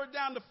going to narrow it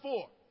down to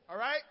 4, all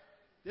right?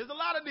 There's a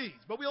lot of needs,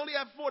 but we only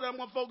have 4 that I'm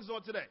going to focus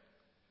on today.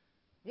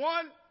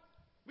 1,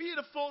 we need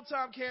a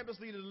full-time campus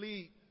leader to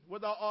lead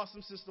with our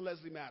awesome sister,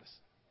 Leslie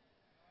Madison.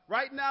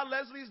 Right now,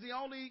 Leslie is the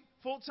only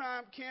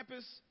full-time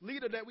campus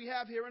leader that we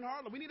have here in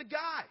Harlem. We need a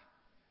guy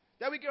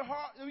that we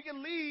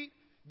can lead.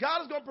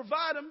 God is going to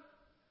provide him,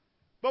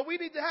 but we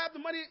need to have the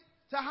money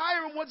to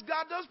hire him once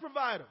God does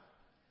provide him.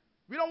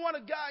 We don't want a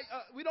guy,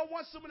 we don't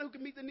want someone who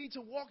can meet the need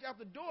to walk out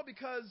the door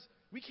because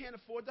we can't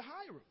afford to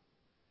hire him.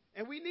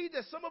 And we need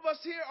that. Some of us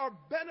here are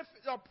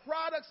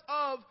products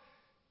of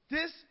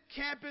this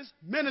campus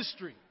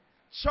ministry.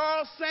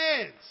 Charles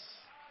Sands,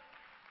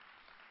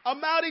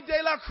 Amaury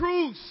de la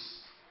Cruz,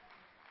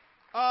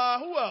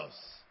 who else?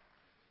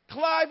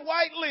 Clive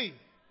Whiteley.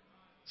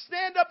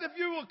 Stand up if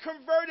you were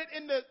converted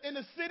in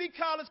the City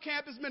College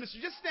campus ministry.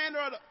 Just stand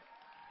right up.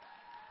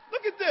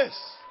 Look at this.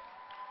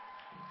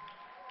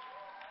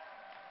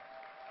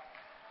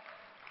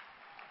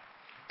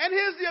 And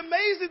here's the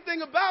amazing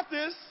thing about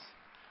this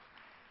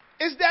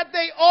is that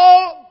they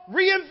all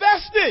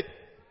reinvested.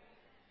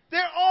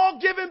 They're all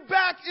giving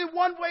back in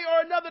one way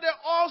or another. They're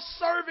all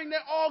serving.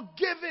 They're all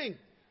giving.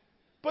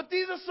 But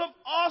these are some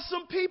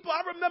awesome people.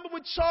 I remember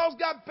when Charles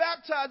got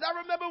baptized. I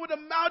remember when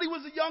Amaury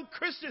was a young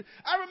Christian.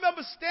 I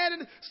remember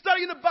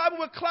studying the Bible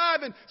with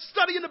Clive and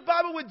studying the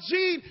Bible with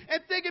Gene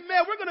and thinking,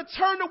 man, we're going to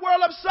turn the world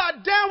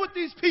upside down with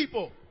these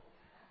people.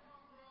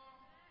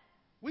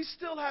 We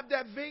still have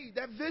that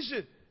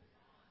vision.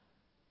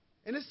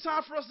 And it's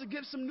time for us to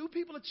give some new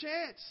people a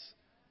chance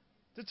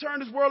to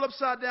turn this world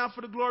upside down for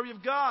the glory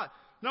of God.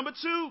 Number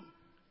 2,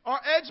 our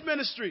Edge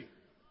ministry.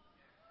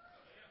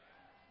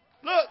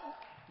 Look,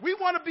 we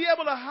want to be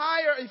able to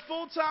hire a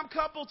full-time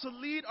couple to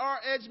lead our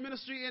Edge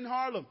ministry in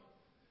Harlem.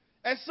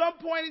 At some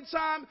point in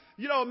time,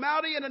 you know,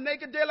 Amaury and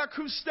Aneka de la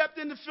Cruz stepped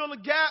in to fill a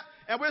gap,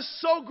 and we're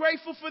so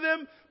grateful for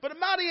them. But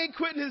Amaury ain't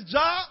quitting his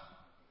job.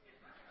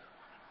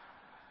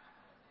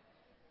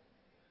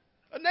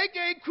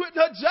 Aneka ain't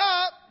quitting her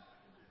job.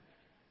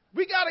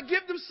 We got to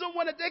give them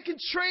someone that they can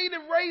train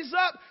and raise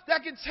up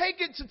that can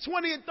take it to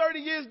 20 and 30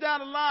 years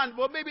down the line.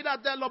 Well, maybe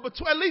not that long, but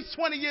at least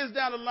 20 years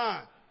down the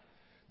line.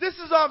 This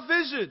is our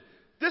vision.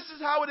 This is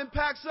how it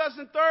impacts us.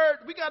 And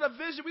third, we got a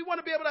vision. We want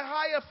to be able to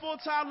hire a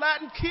full-time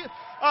Latin kid,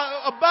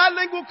 a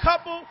bilingual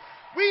couple.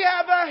 We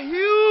have a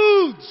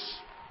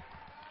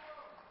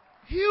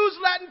huge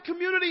Latin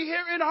community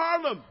here in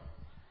Harlem.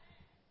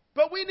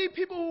 But we need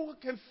people who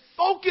can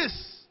focus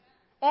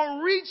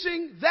on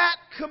reaching that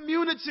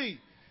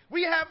community.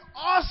 We have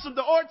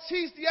the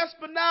Ortiz, the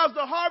Espinals,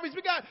 the Harveys.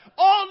 We got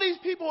all these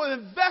people who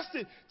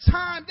invested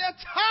time. They're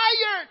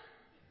tired.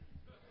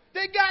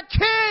 They got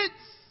kids.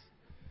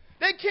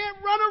 They can't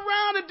run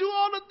around and do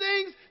all the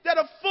things that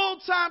a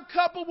full-time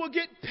couple will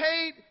get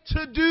paid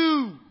to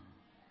do.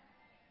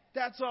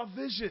 That's our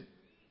vision.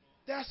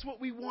 That's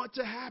what we want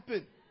to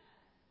happen.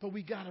 But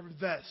we got to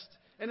invest.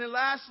 And then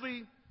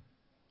lastly,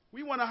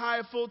 we want to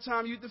hire a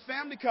full-time youth and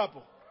family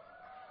couple.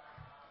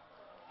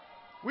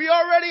 We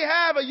already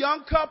have a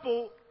young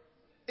couple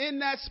in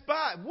that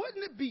spot.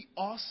 Wouldn't it be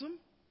awesome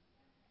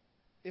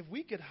if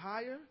we could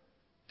hire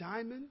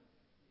Diamond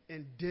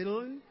and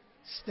Dylan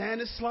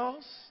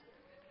Stanislaus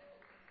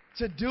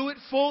to do it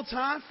full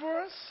time for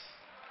us?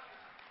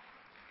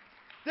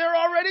 They're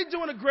already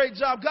doing a great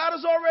job. God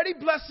is already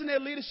blessing their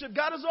leadership.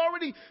 God is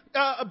already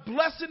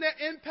blessing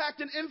their impact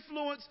and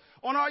influence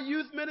on our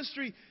youth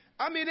ministry.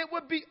 I mean, it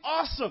would be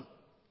awesome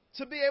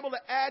to be able to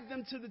add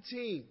them to the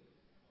team.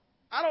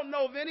 I don't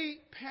know of any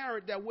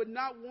parent that would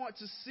not want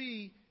to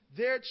see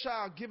their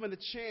child given a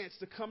chance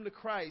to come to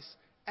Christ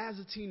as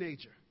a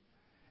teenager.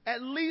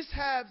 At least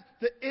have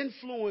the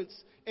influence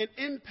and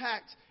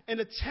impact and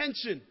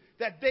attention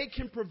that they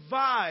can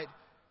provide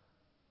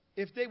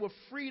if they were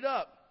freed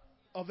up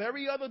of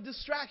every other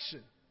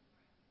distraction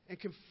and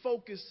can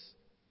focus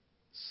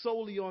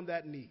solely on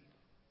that need.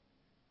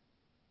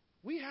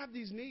 We have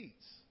these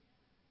needs.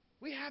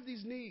 We have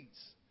these needs.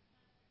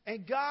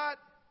 And God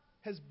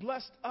has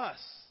blessed us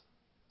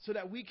so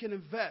that we can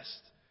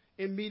invest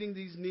in meeting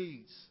these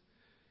needs.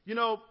 You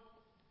know,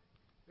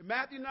 in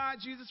Matthew 9,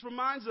 Jesus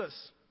reminds us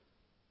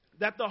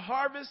that the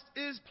harvest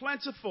is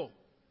plentiful,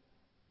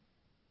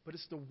 but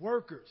it's the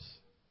workers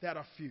that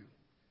are few.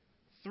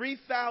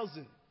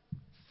 3,000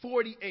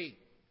 48.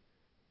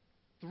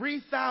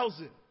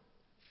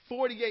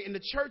 3,048. And the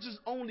church is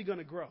only going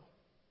to grow.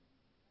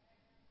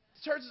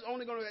 The church is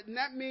only going to grow. And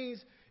that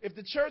means if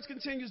the church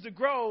continues to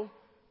grow,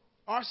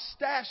 our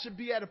staff should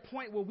be at a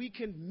point where we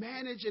can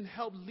manage and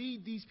help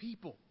lead these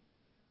people.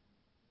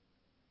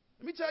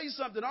 Let me tell you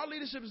something. Our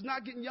leadership is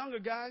not getting younger,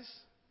 guys.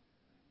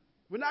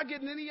 We're not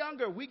getting any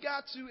younger. We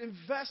got to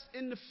invest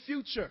in the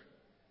future.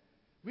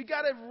 We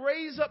got to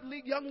raise up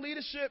young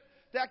leadership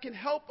that can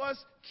help us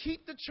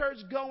keep the church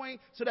going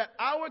so that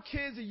our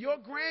kids and your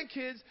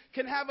grandkids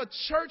can have a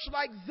church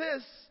like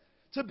this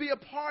to be a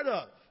part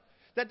of.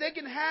 That they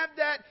can have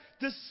that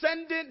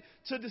descendant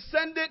to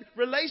descendant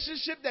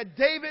relationship that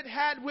David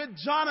had with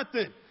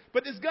Jonathan.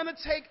 But it's going to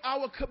take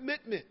our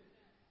commitment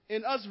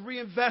in us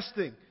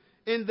reinvesting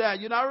in that.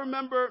 You know, I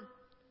remember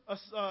a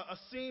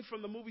scene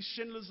from the movie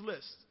Schindler's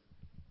List.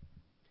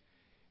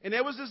 And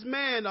there was this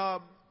man,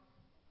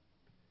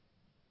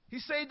 he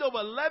saved over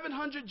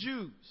 1,100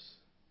 Jews.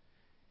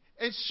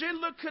 And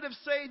Schindler could have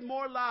saved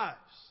more lives.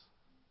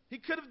 He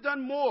could have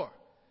done more.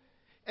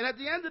 And at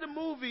the end of the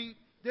movie,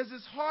 there's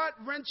this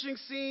heart-wrenching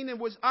scene in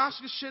which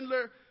Oskar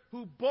Schindler,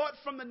 who bought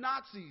from the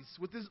Nazis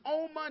with his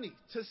own money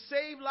to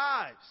save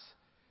lives,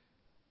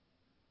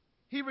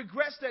 he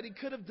regrets that he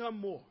could have done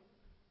more.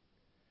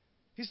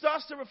 He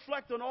starts to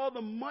reflect on all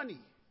the money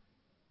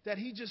that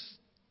he just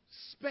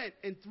spent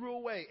and threw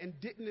away and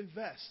didn't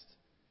invest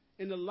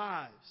in the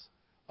lives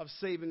of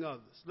saving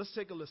others. Let's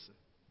take a listen.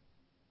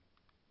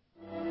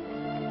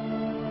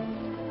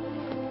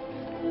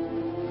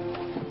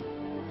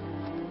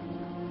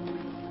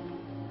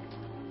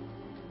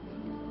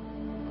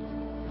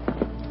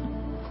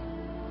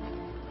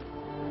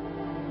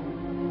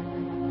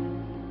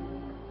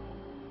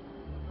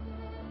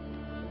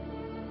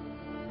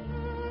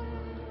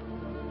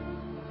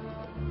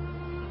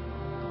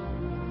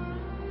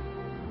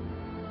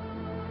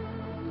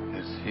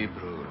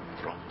 Hebrew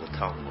from the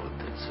Talmud.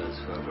 It says,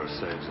 whoever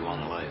saves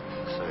one life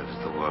saves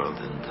the world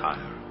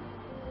entire.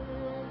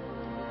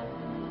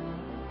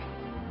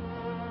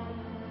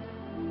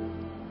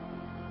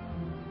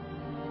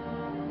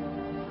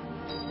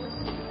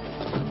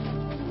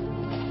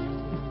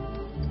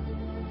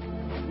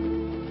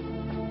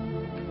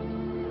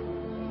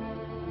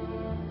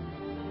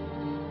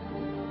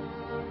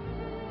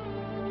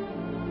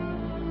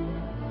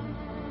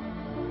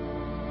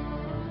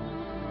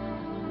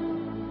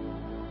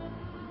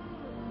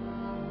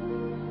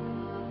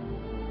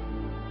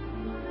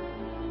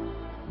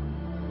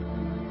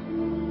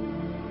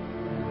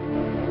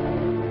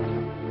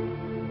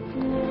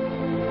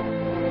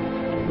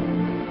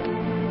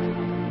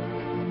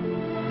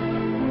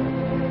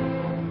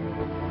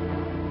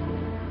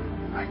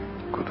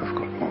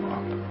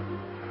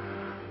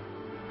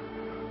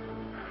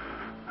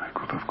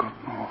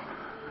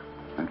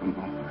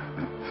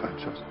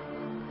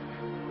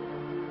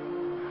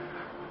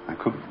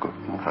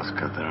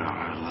 Pascal, there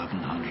are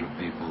 1,100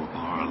 people who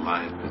are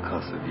alive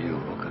because of you.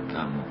 Look at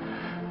them.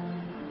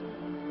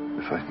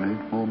 If I'd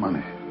made more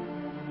money.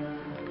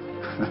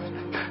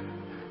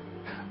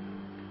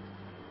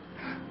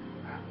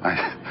 I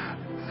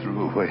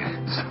threw away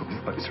so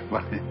much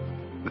money.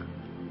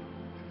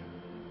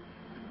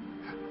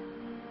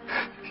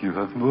 You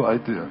have no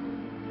idea.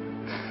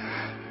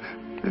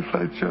 If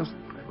I just...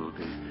 There will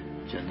be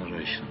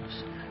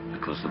generations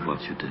because of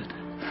what you did.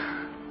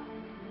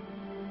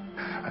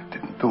 I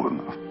didn't do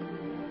enough.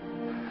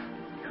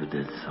 You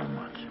did so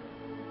much.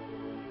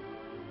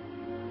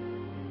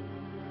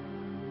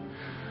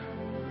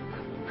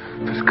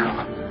 This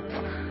car.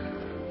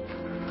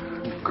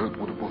 Kurt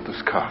would have bought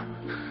this car.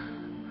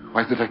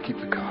 Why did I keep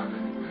the car?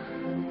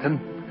 10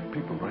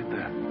 people right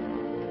there.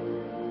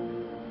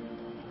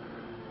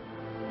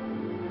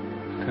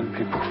 10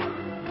 people.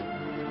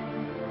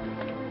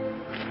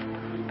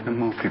 10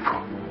 more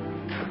people.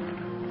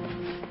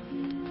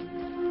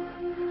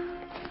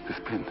 This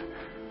pin.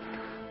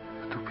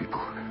 2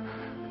 people.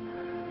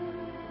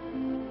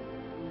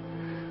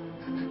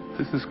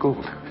 This is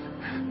gold.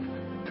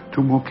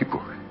 2 more people.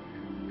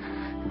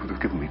 He would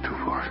have given me 2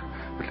 for it.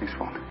 At least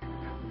 1.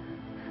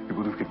 He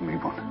would have given me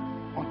 1.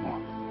 1 more.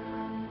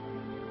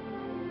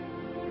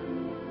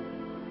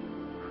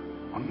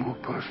 1 more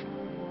person.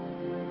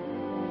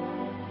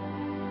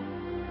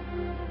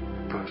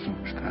 Person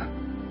stand.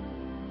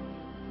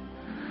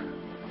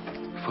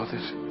 For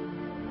this.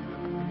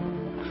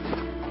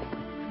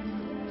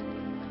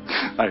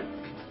 I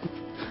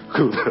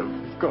could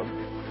have got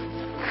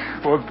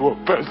 1 more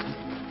person.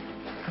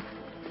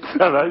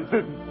 And I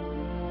didn't.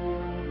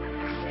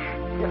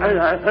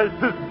 I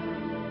didn't.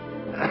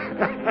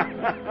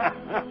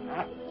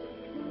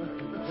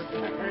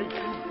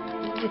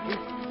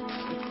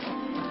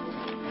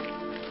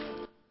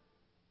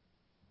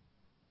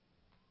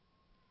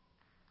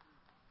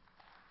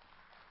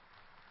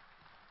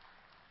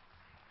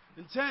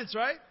 Intense,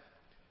 right?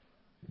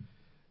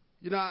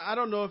 You know, I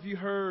don't know if you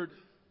heard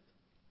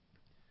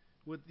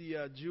what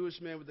the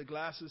Jewish man with the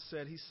glasses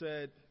said. He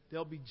said,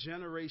 there'll be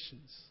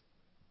generations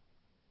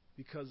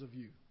because of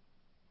you.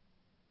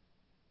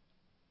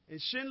 And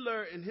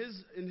Schindler, in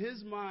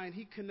his mind,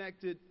 he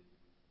connected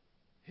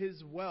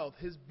his wealth,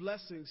 his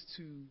blessings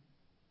to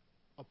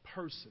a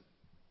person.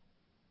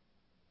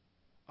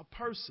 A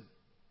person.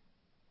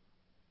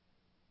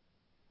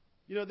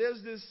 You know,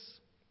 there's this,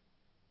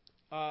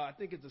 I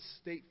think it's a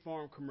State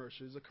Farm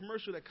commercial. It's a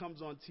commercial that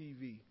comes on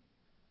TV.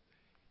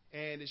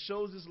 And it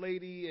shows this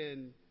lady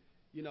and,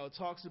 you know,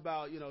 talks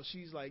about, you know,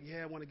 she's like,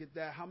 yeah, I want to get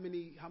that. How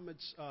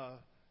much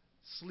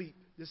sleep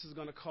this is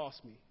going to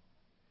cost me?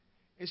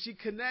 And she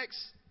connects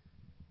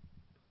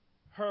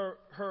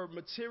her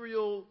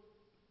material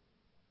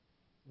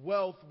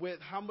wealth with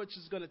how much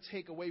it's going to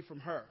take away from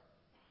her.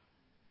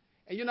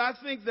 And, you know, I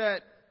think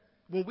that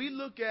when we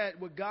look at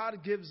what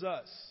God gives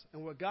us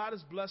and what God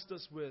has blessed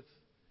us with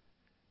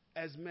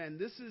as men,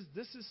 this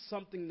is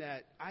something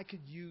that I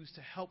could use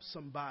to help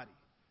somebody.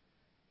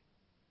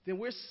 Then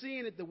we're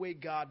seeing it the way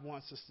God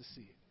wants us to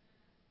see it.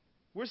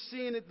 We're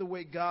seeing it the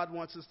way God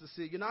wants us to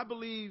see it. You know, I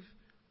believe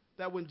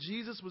that when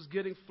Jesus was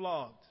getting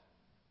flogged,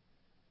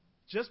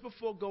 just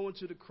before going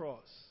to the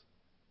cross,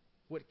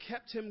 what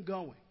kept him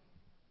going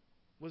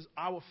was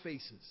our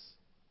faces,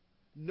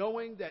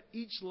 knowing that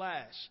each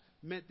lash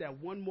meant that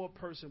one more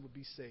person would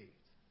be saved,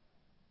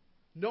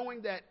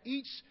 knowing that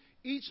each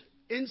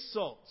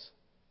insult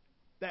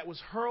that was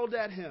hurled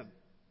at him,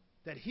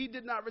 that he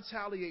did not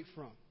retaliate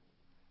from,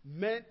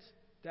 meant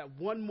that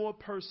one more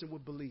person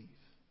would believe.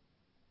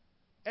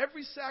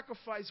 Every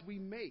sacrifice we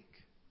make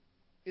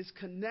is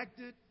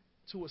connected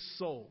to a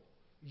soul.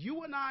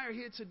 You and I are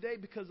here today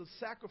because of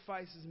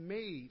sacrifices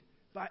made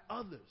by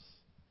others.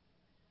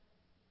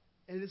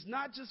 And it's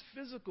not just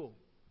physical,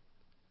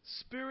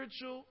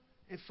 spiritual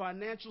and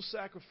financial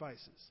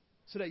sacrifices,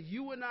 so that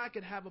you and I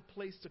can have a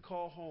place to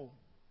call home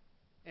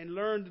and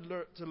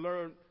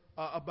learn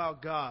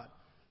about God.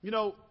 You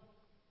know,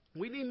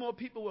 we need more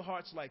people with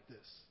hearts like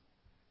this.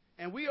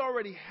 And we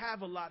already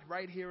have a lot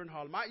right here in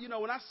Harlem. You know,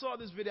 when I saw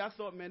this video, I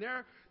thought, man,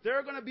 there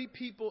are going to be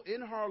people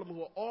in Harlem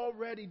who are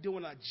already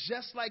doing it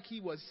just like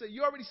he was. He said,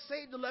 you already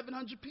saved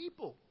 1,100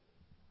 people.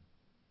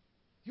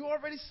 You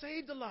already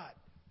saved a lot.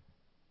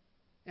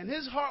 And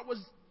his heart was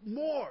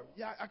more.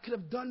 Yeah, I could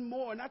have done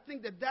more. And I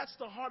think that that's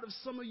the heart of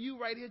some of you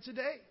right here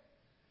today.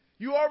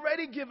 You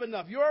already give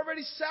enough. You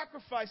already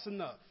sacrifice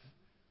enough.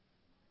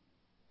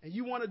 And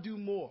you want to do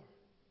more.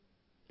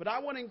 But I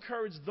want to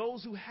encourage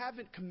those who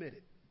haven't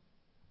committed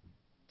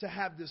to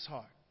have this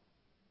heart.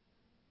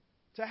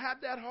 To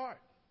have that heart.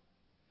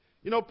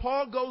 You know,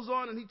 Paul goes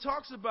on and he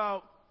talks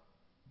about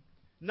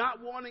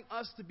not wanting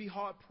us to be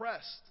hard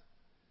pressed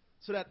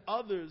so that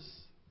others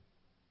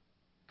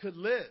could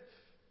live.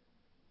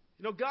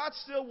 You know, God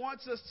still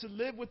wants us to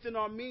live within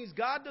our means.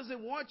 God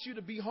doesn't want you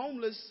to be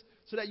homeless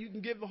so that you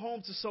can give a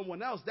home to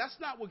someone else. That's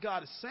not what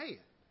God is saying.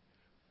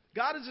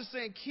 God is just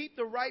saying, keep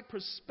the right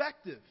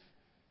perspective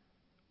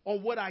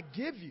on what I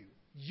give you.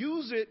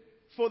 Use it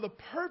for the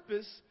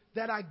purpose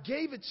that I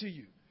gave it to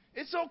you.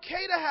 It's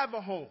okay to have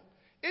a home.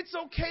 It's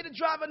okay to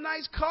drive a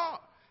nice car.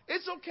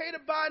 It's okay to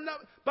buy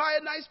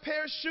a nice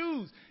pair of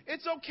shoes.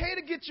 It's okay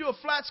to get you a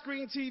flat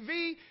screen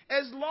TV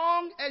as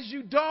long as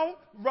you don't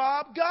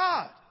rob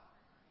God.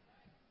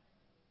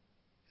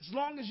 As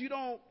long as you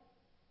don't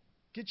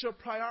get your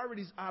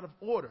priorities out of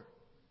order.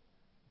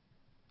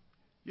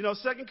 You know,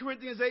 2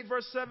 Corinthians 8,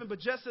 verse 7, but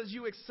just as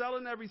you excel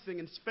in everything,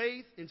 in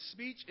faith, in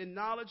speech, in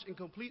knowledge, in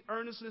complete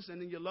earnestness,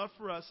 and in your love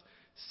for us,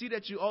 see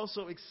that you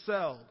also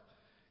excel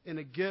in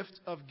a gift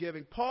of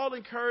giving. Paul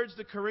encouraged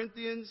the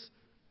Corinthians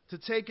to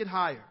take it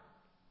higher.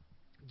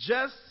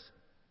 Just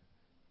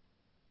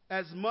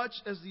as much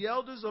as the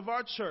elders of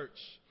our church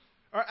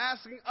are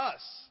asking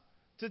us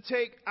to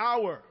take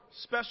our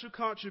special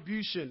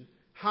contribution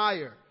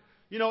higher.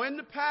 You know, in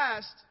the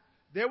past,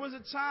 there was a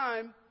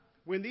time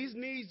when these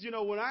needs, you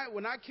know, when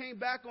I came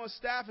back on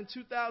staff in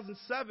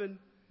 2007,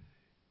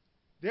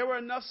 there were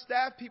enough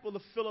staff people to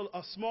fill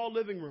a small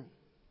living room.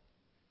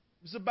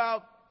 It was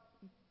about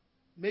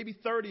maybe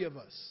 30 of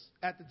us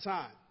at the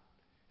time.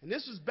 And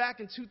this was back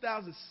in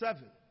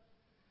 2007.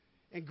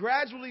 And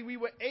gradually we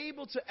were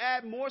able to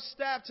add more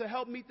staff to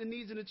help meet the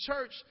needs in the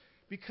church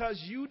because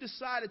you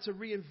decided to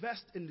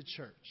reinvest in the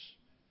church.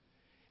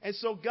 And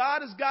so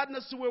God has gotten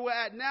us to where we're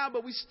at now,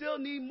 but we still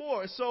need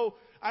more. So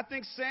I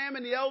think Sam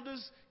and the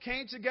elders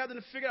came together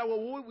to figure out,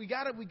 well, we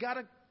got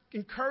to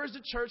encourage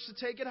the church to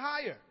take it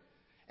higher.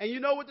 And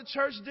you know what the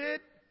church did?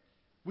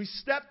 We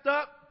stepped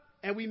up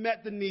and we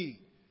met the need.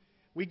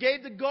 We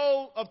gave the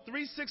goal of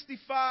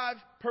 $365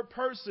 per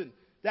person.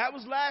 That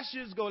was last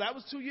year's goal. That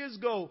was 2 years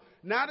ago.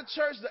 Now the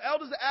church, the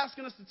elders are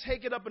asking us to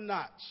take it up a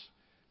notch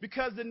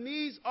because the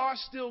needs are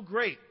still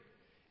great.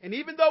 And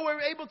even though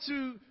we're able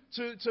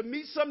to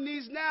meet some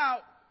needs now,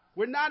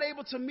 we're not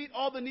able to meet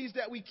all the needs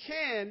that we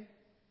can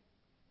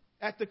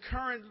at the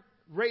current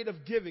rate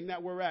of giving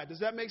that we're at. Does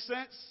that make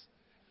sense?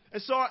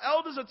 And so our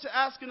elders are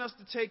asking us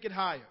to take it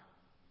higher.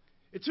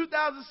 In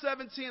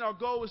 2017, our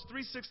goal was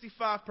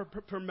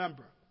 $365 per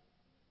member.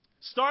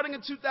 Starting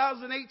in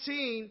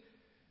 2018,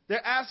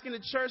 they're asking the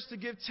church to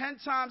give 10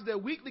 times their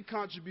weekly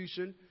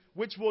contribution,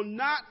 which will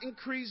not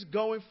increase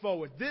going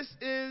forward. This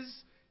is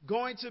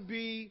going to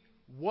be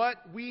what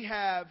we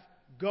have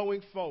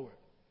going forward.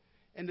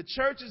 And the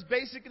church is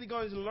basically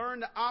going to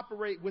learn to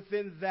operate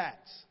within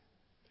that.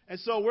 And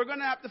so we're going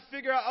to have to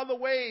figure out other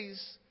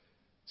ways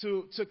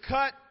to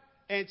cut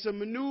and to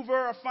maneuver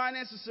our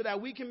finances so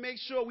that we can make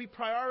sure we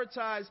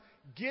prioritize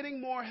getting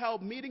more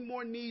help, meeting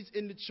more needs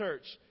in the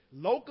church,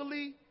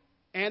 locally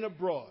and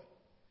abroad.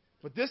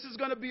 But this is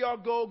going to be our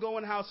goal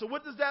going out. So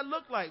what does that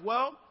look like?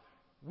 Well,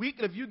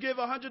 if you give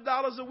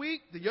 $100 a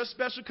week, then your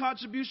special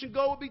contribution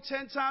goal would be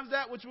 10 times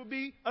that, which would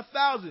be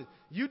 $1,000.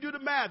 You do the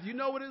math. You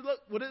know what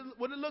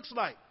it looks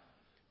like.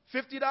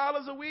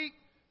 $50 a week,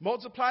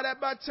 multiply that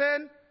by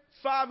 10,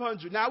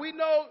 $500. Now, we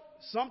know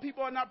some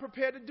people are not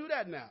prepared to do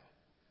that now.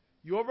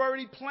 You have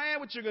already planned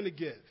what you're going to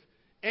give.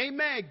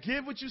 Amen.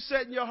 Give what you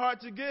set in your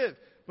heart to give.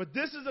 But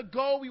this is a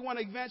goal we want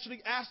to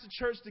eventually ask the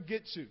church to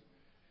get to.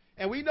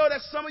 And we know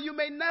that some of you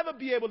may never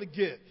be able to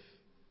give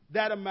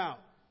that amount.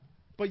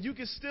 But you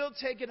can still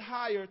take it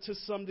higher to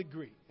some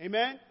degree.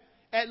 Amen?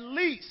 At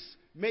least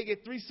make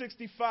it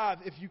 365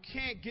 if you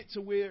can't get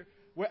to where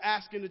we're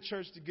asking the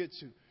church to get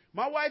to.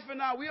 My wife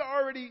and I, we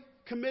are already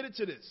committed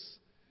to this.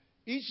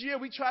 Each year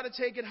we try to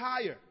take it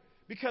higher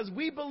because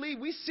we believe,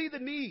 we see the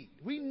need.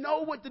 We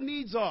know what the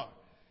needs are.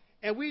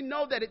 And we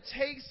know that it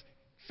takes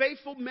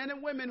faithful men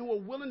and women who are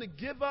willing to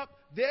give up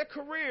their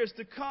careers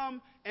to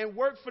come and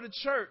work for the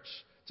church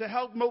to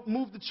help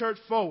move the church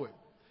forward.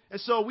 And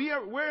so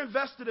we're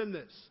invested in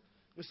this.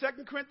 In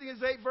 2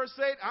 Corinthians 8, verse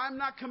 8, I'm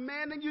not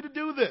commanding you to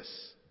do this.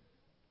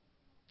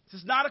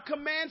 This is not a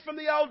command from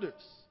the elders.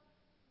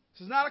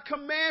 This is not a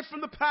command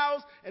from the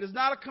powers. It is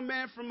not a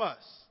command from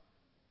us.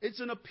 It's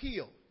an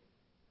appeal.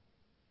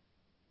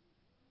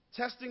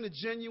 Testing the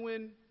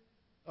genuine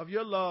of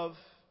your love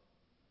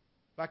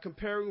by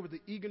comparing with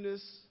the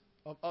eagerness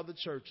of other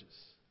churches.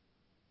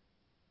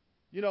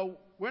 You know,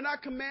 we're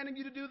not commanding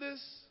you to do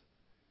this.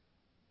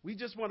 We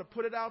just want to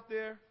put it out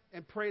there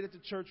and pray that the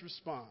church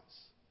responds.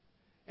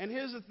 And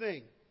here's the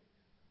thing.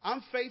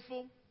 I'm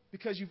faithful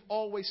because you've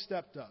always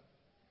stepped up.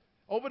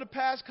 Over the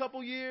past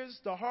couple years,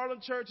 the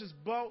Harlem Church is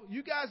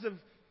you guys have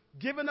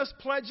given us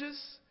pledges,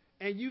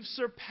 and you've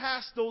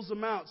surpassed those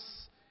amounts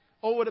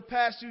over the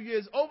past few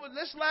years. Over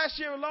this last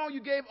year alone,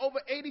 you gave over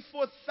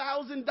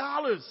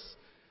 $84,000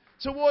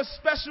 towards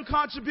special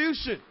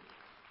contribution.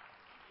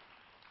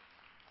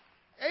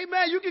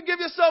 Amen. You can give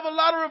yourself a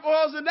lot of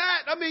rewards in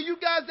that. I mean, you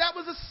guys, that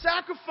was a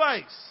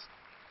sacrifice.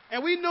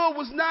 And we know it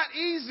was not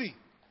easy.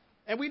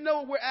 And we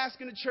know what we're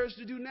asking the church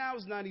to do now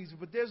is not easy,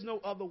 but there's no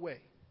other way.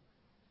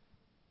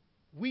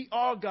 We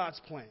are God's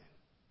plan.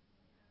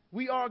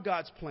 We are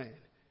God's plan.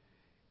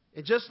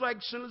 And just like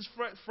Schindler's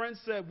friend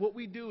said, what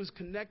we do is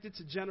connected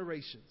to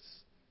generations.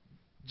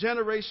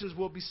 Generations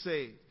will be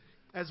saved.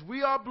 As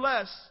we are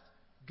blessed,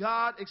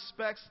 God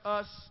expects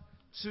us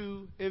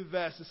to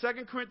invest. In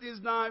 2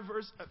 Corinthians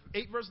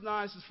 8, verse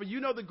 9 says, for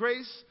you know the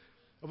grace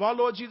of our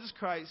Lord Jesus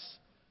Christ,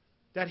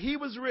 that he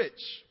was rich,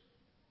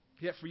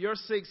 yet for your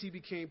sakes he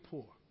became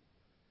poor,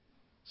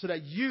 so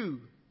that you,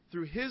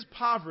 through his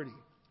poverty,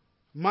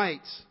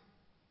 might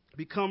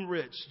become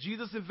rich.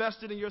 Jesus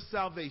invested in your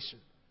salvation.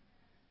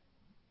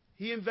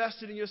 He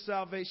invested in your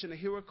salvation, and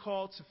here we're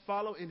called to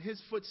follow in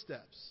his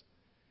footsteps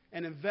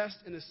and invest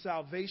in the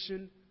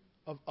salvation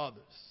of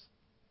others.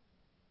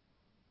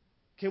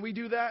 Can we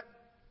do that?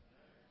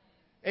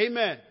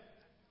 Amen.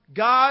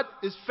 God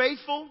is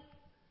faithful.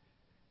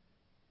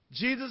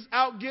 Jesus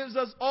outgives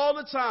us all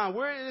the time.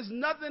 There's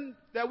nothing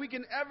that we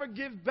can ever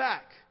give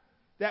back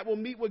that will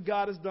meet what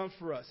God has done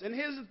for us. And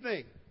here's the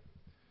thing.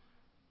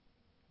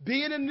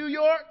 Being in New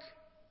York,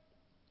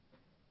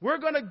 we're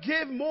going to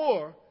give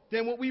more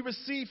than what we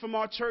receive from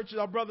our churches,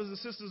 our brothers and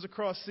sisters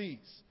across seas.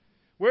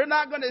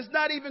 It's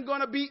not even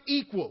going to be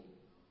equal.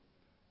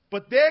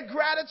 But their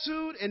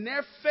gratitude and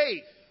their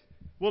faith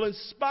will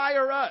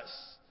inspire us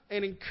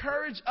and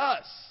encourage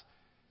us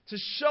to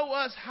show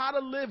us how to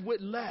live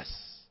with less.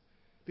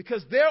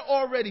 Because they're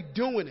already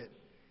doing it.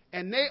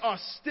 And they are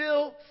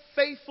still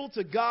faithful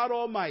to God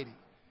Almighty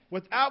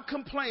without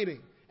complaining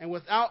and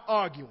without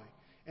arguing.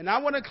 And I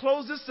want to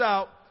close this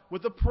out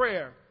with a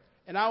prayer.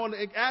 And I want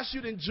to ask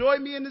you to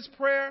join me in this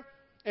prayer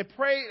and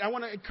pray. I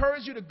want to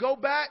encourage you to go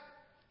back,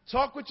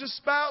 talk with your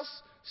spouse,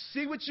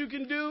 see what you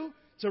can do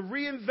to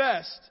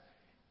reinvest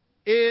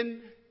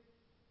in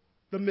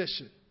the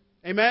mission.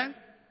 Amen?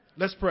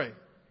 Let's pray.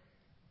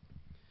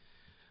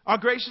 Our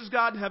gracious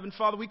God in heaven,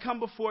 Father, we come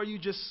before you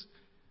just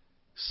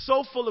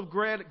so full of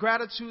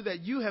gratitude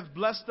that you have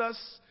blessed us.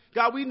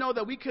 God, we know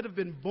that we could have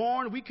been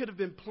born, we could have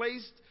been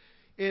placed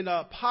in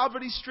a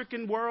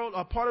poverty-stricken world,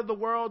 a part of the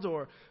world,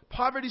 or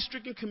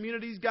poverty-stricken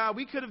communities. God,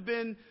 we could have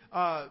been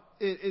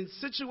in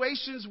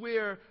situations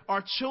where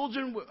our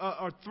children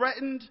are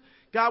threatened.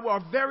 God, where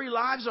our very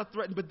lives are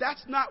threatened. But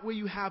that's not where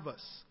you have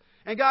us.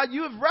 And God,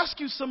 you have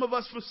rescued some of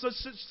us from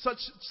such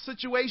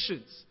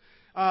situations.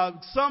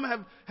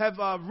 Some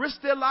have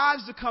risked their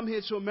lives to come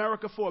here to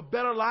America for a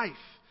better life.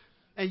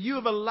 And you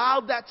have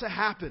allowed that to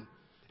happen.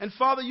 And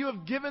Father, you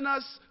have given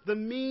us the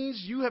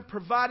means. You have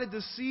provided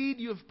the seed.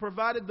 You have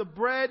provided the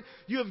bread.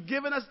 You have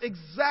given us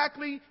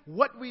exactly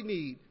what we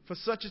need for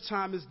such a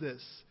time as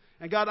this.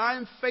 And God, I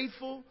am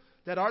faithful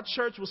that our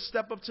church will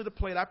step up to the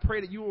plate. I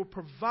pray that you will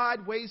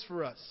provide ways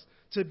for us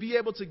to be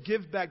able to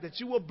give back, that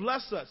you will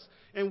bless us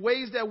in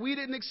ways that we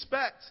didn't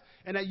expect,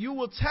 and that you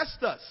will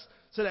test us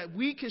so that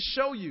we can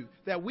show you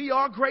that we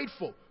are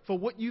grateful for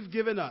what you've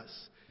given us.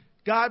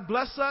 God,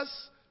 bless us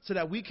so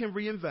that we can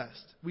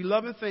reinvest. We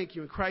love and thank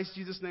you. In Christ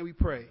Jesus' name we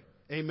pray.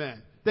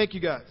 Amen. Thank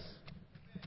you, guys.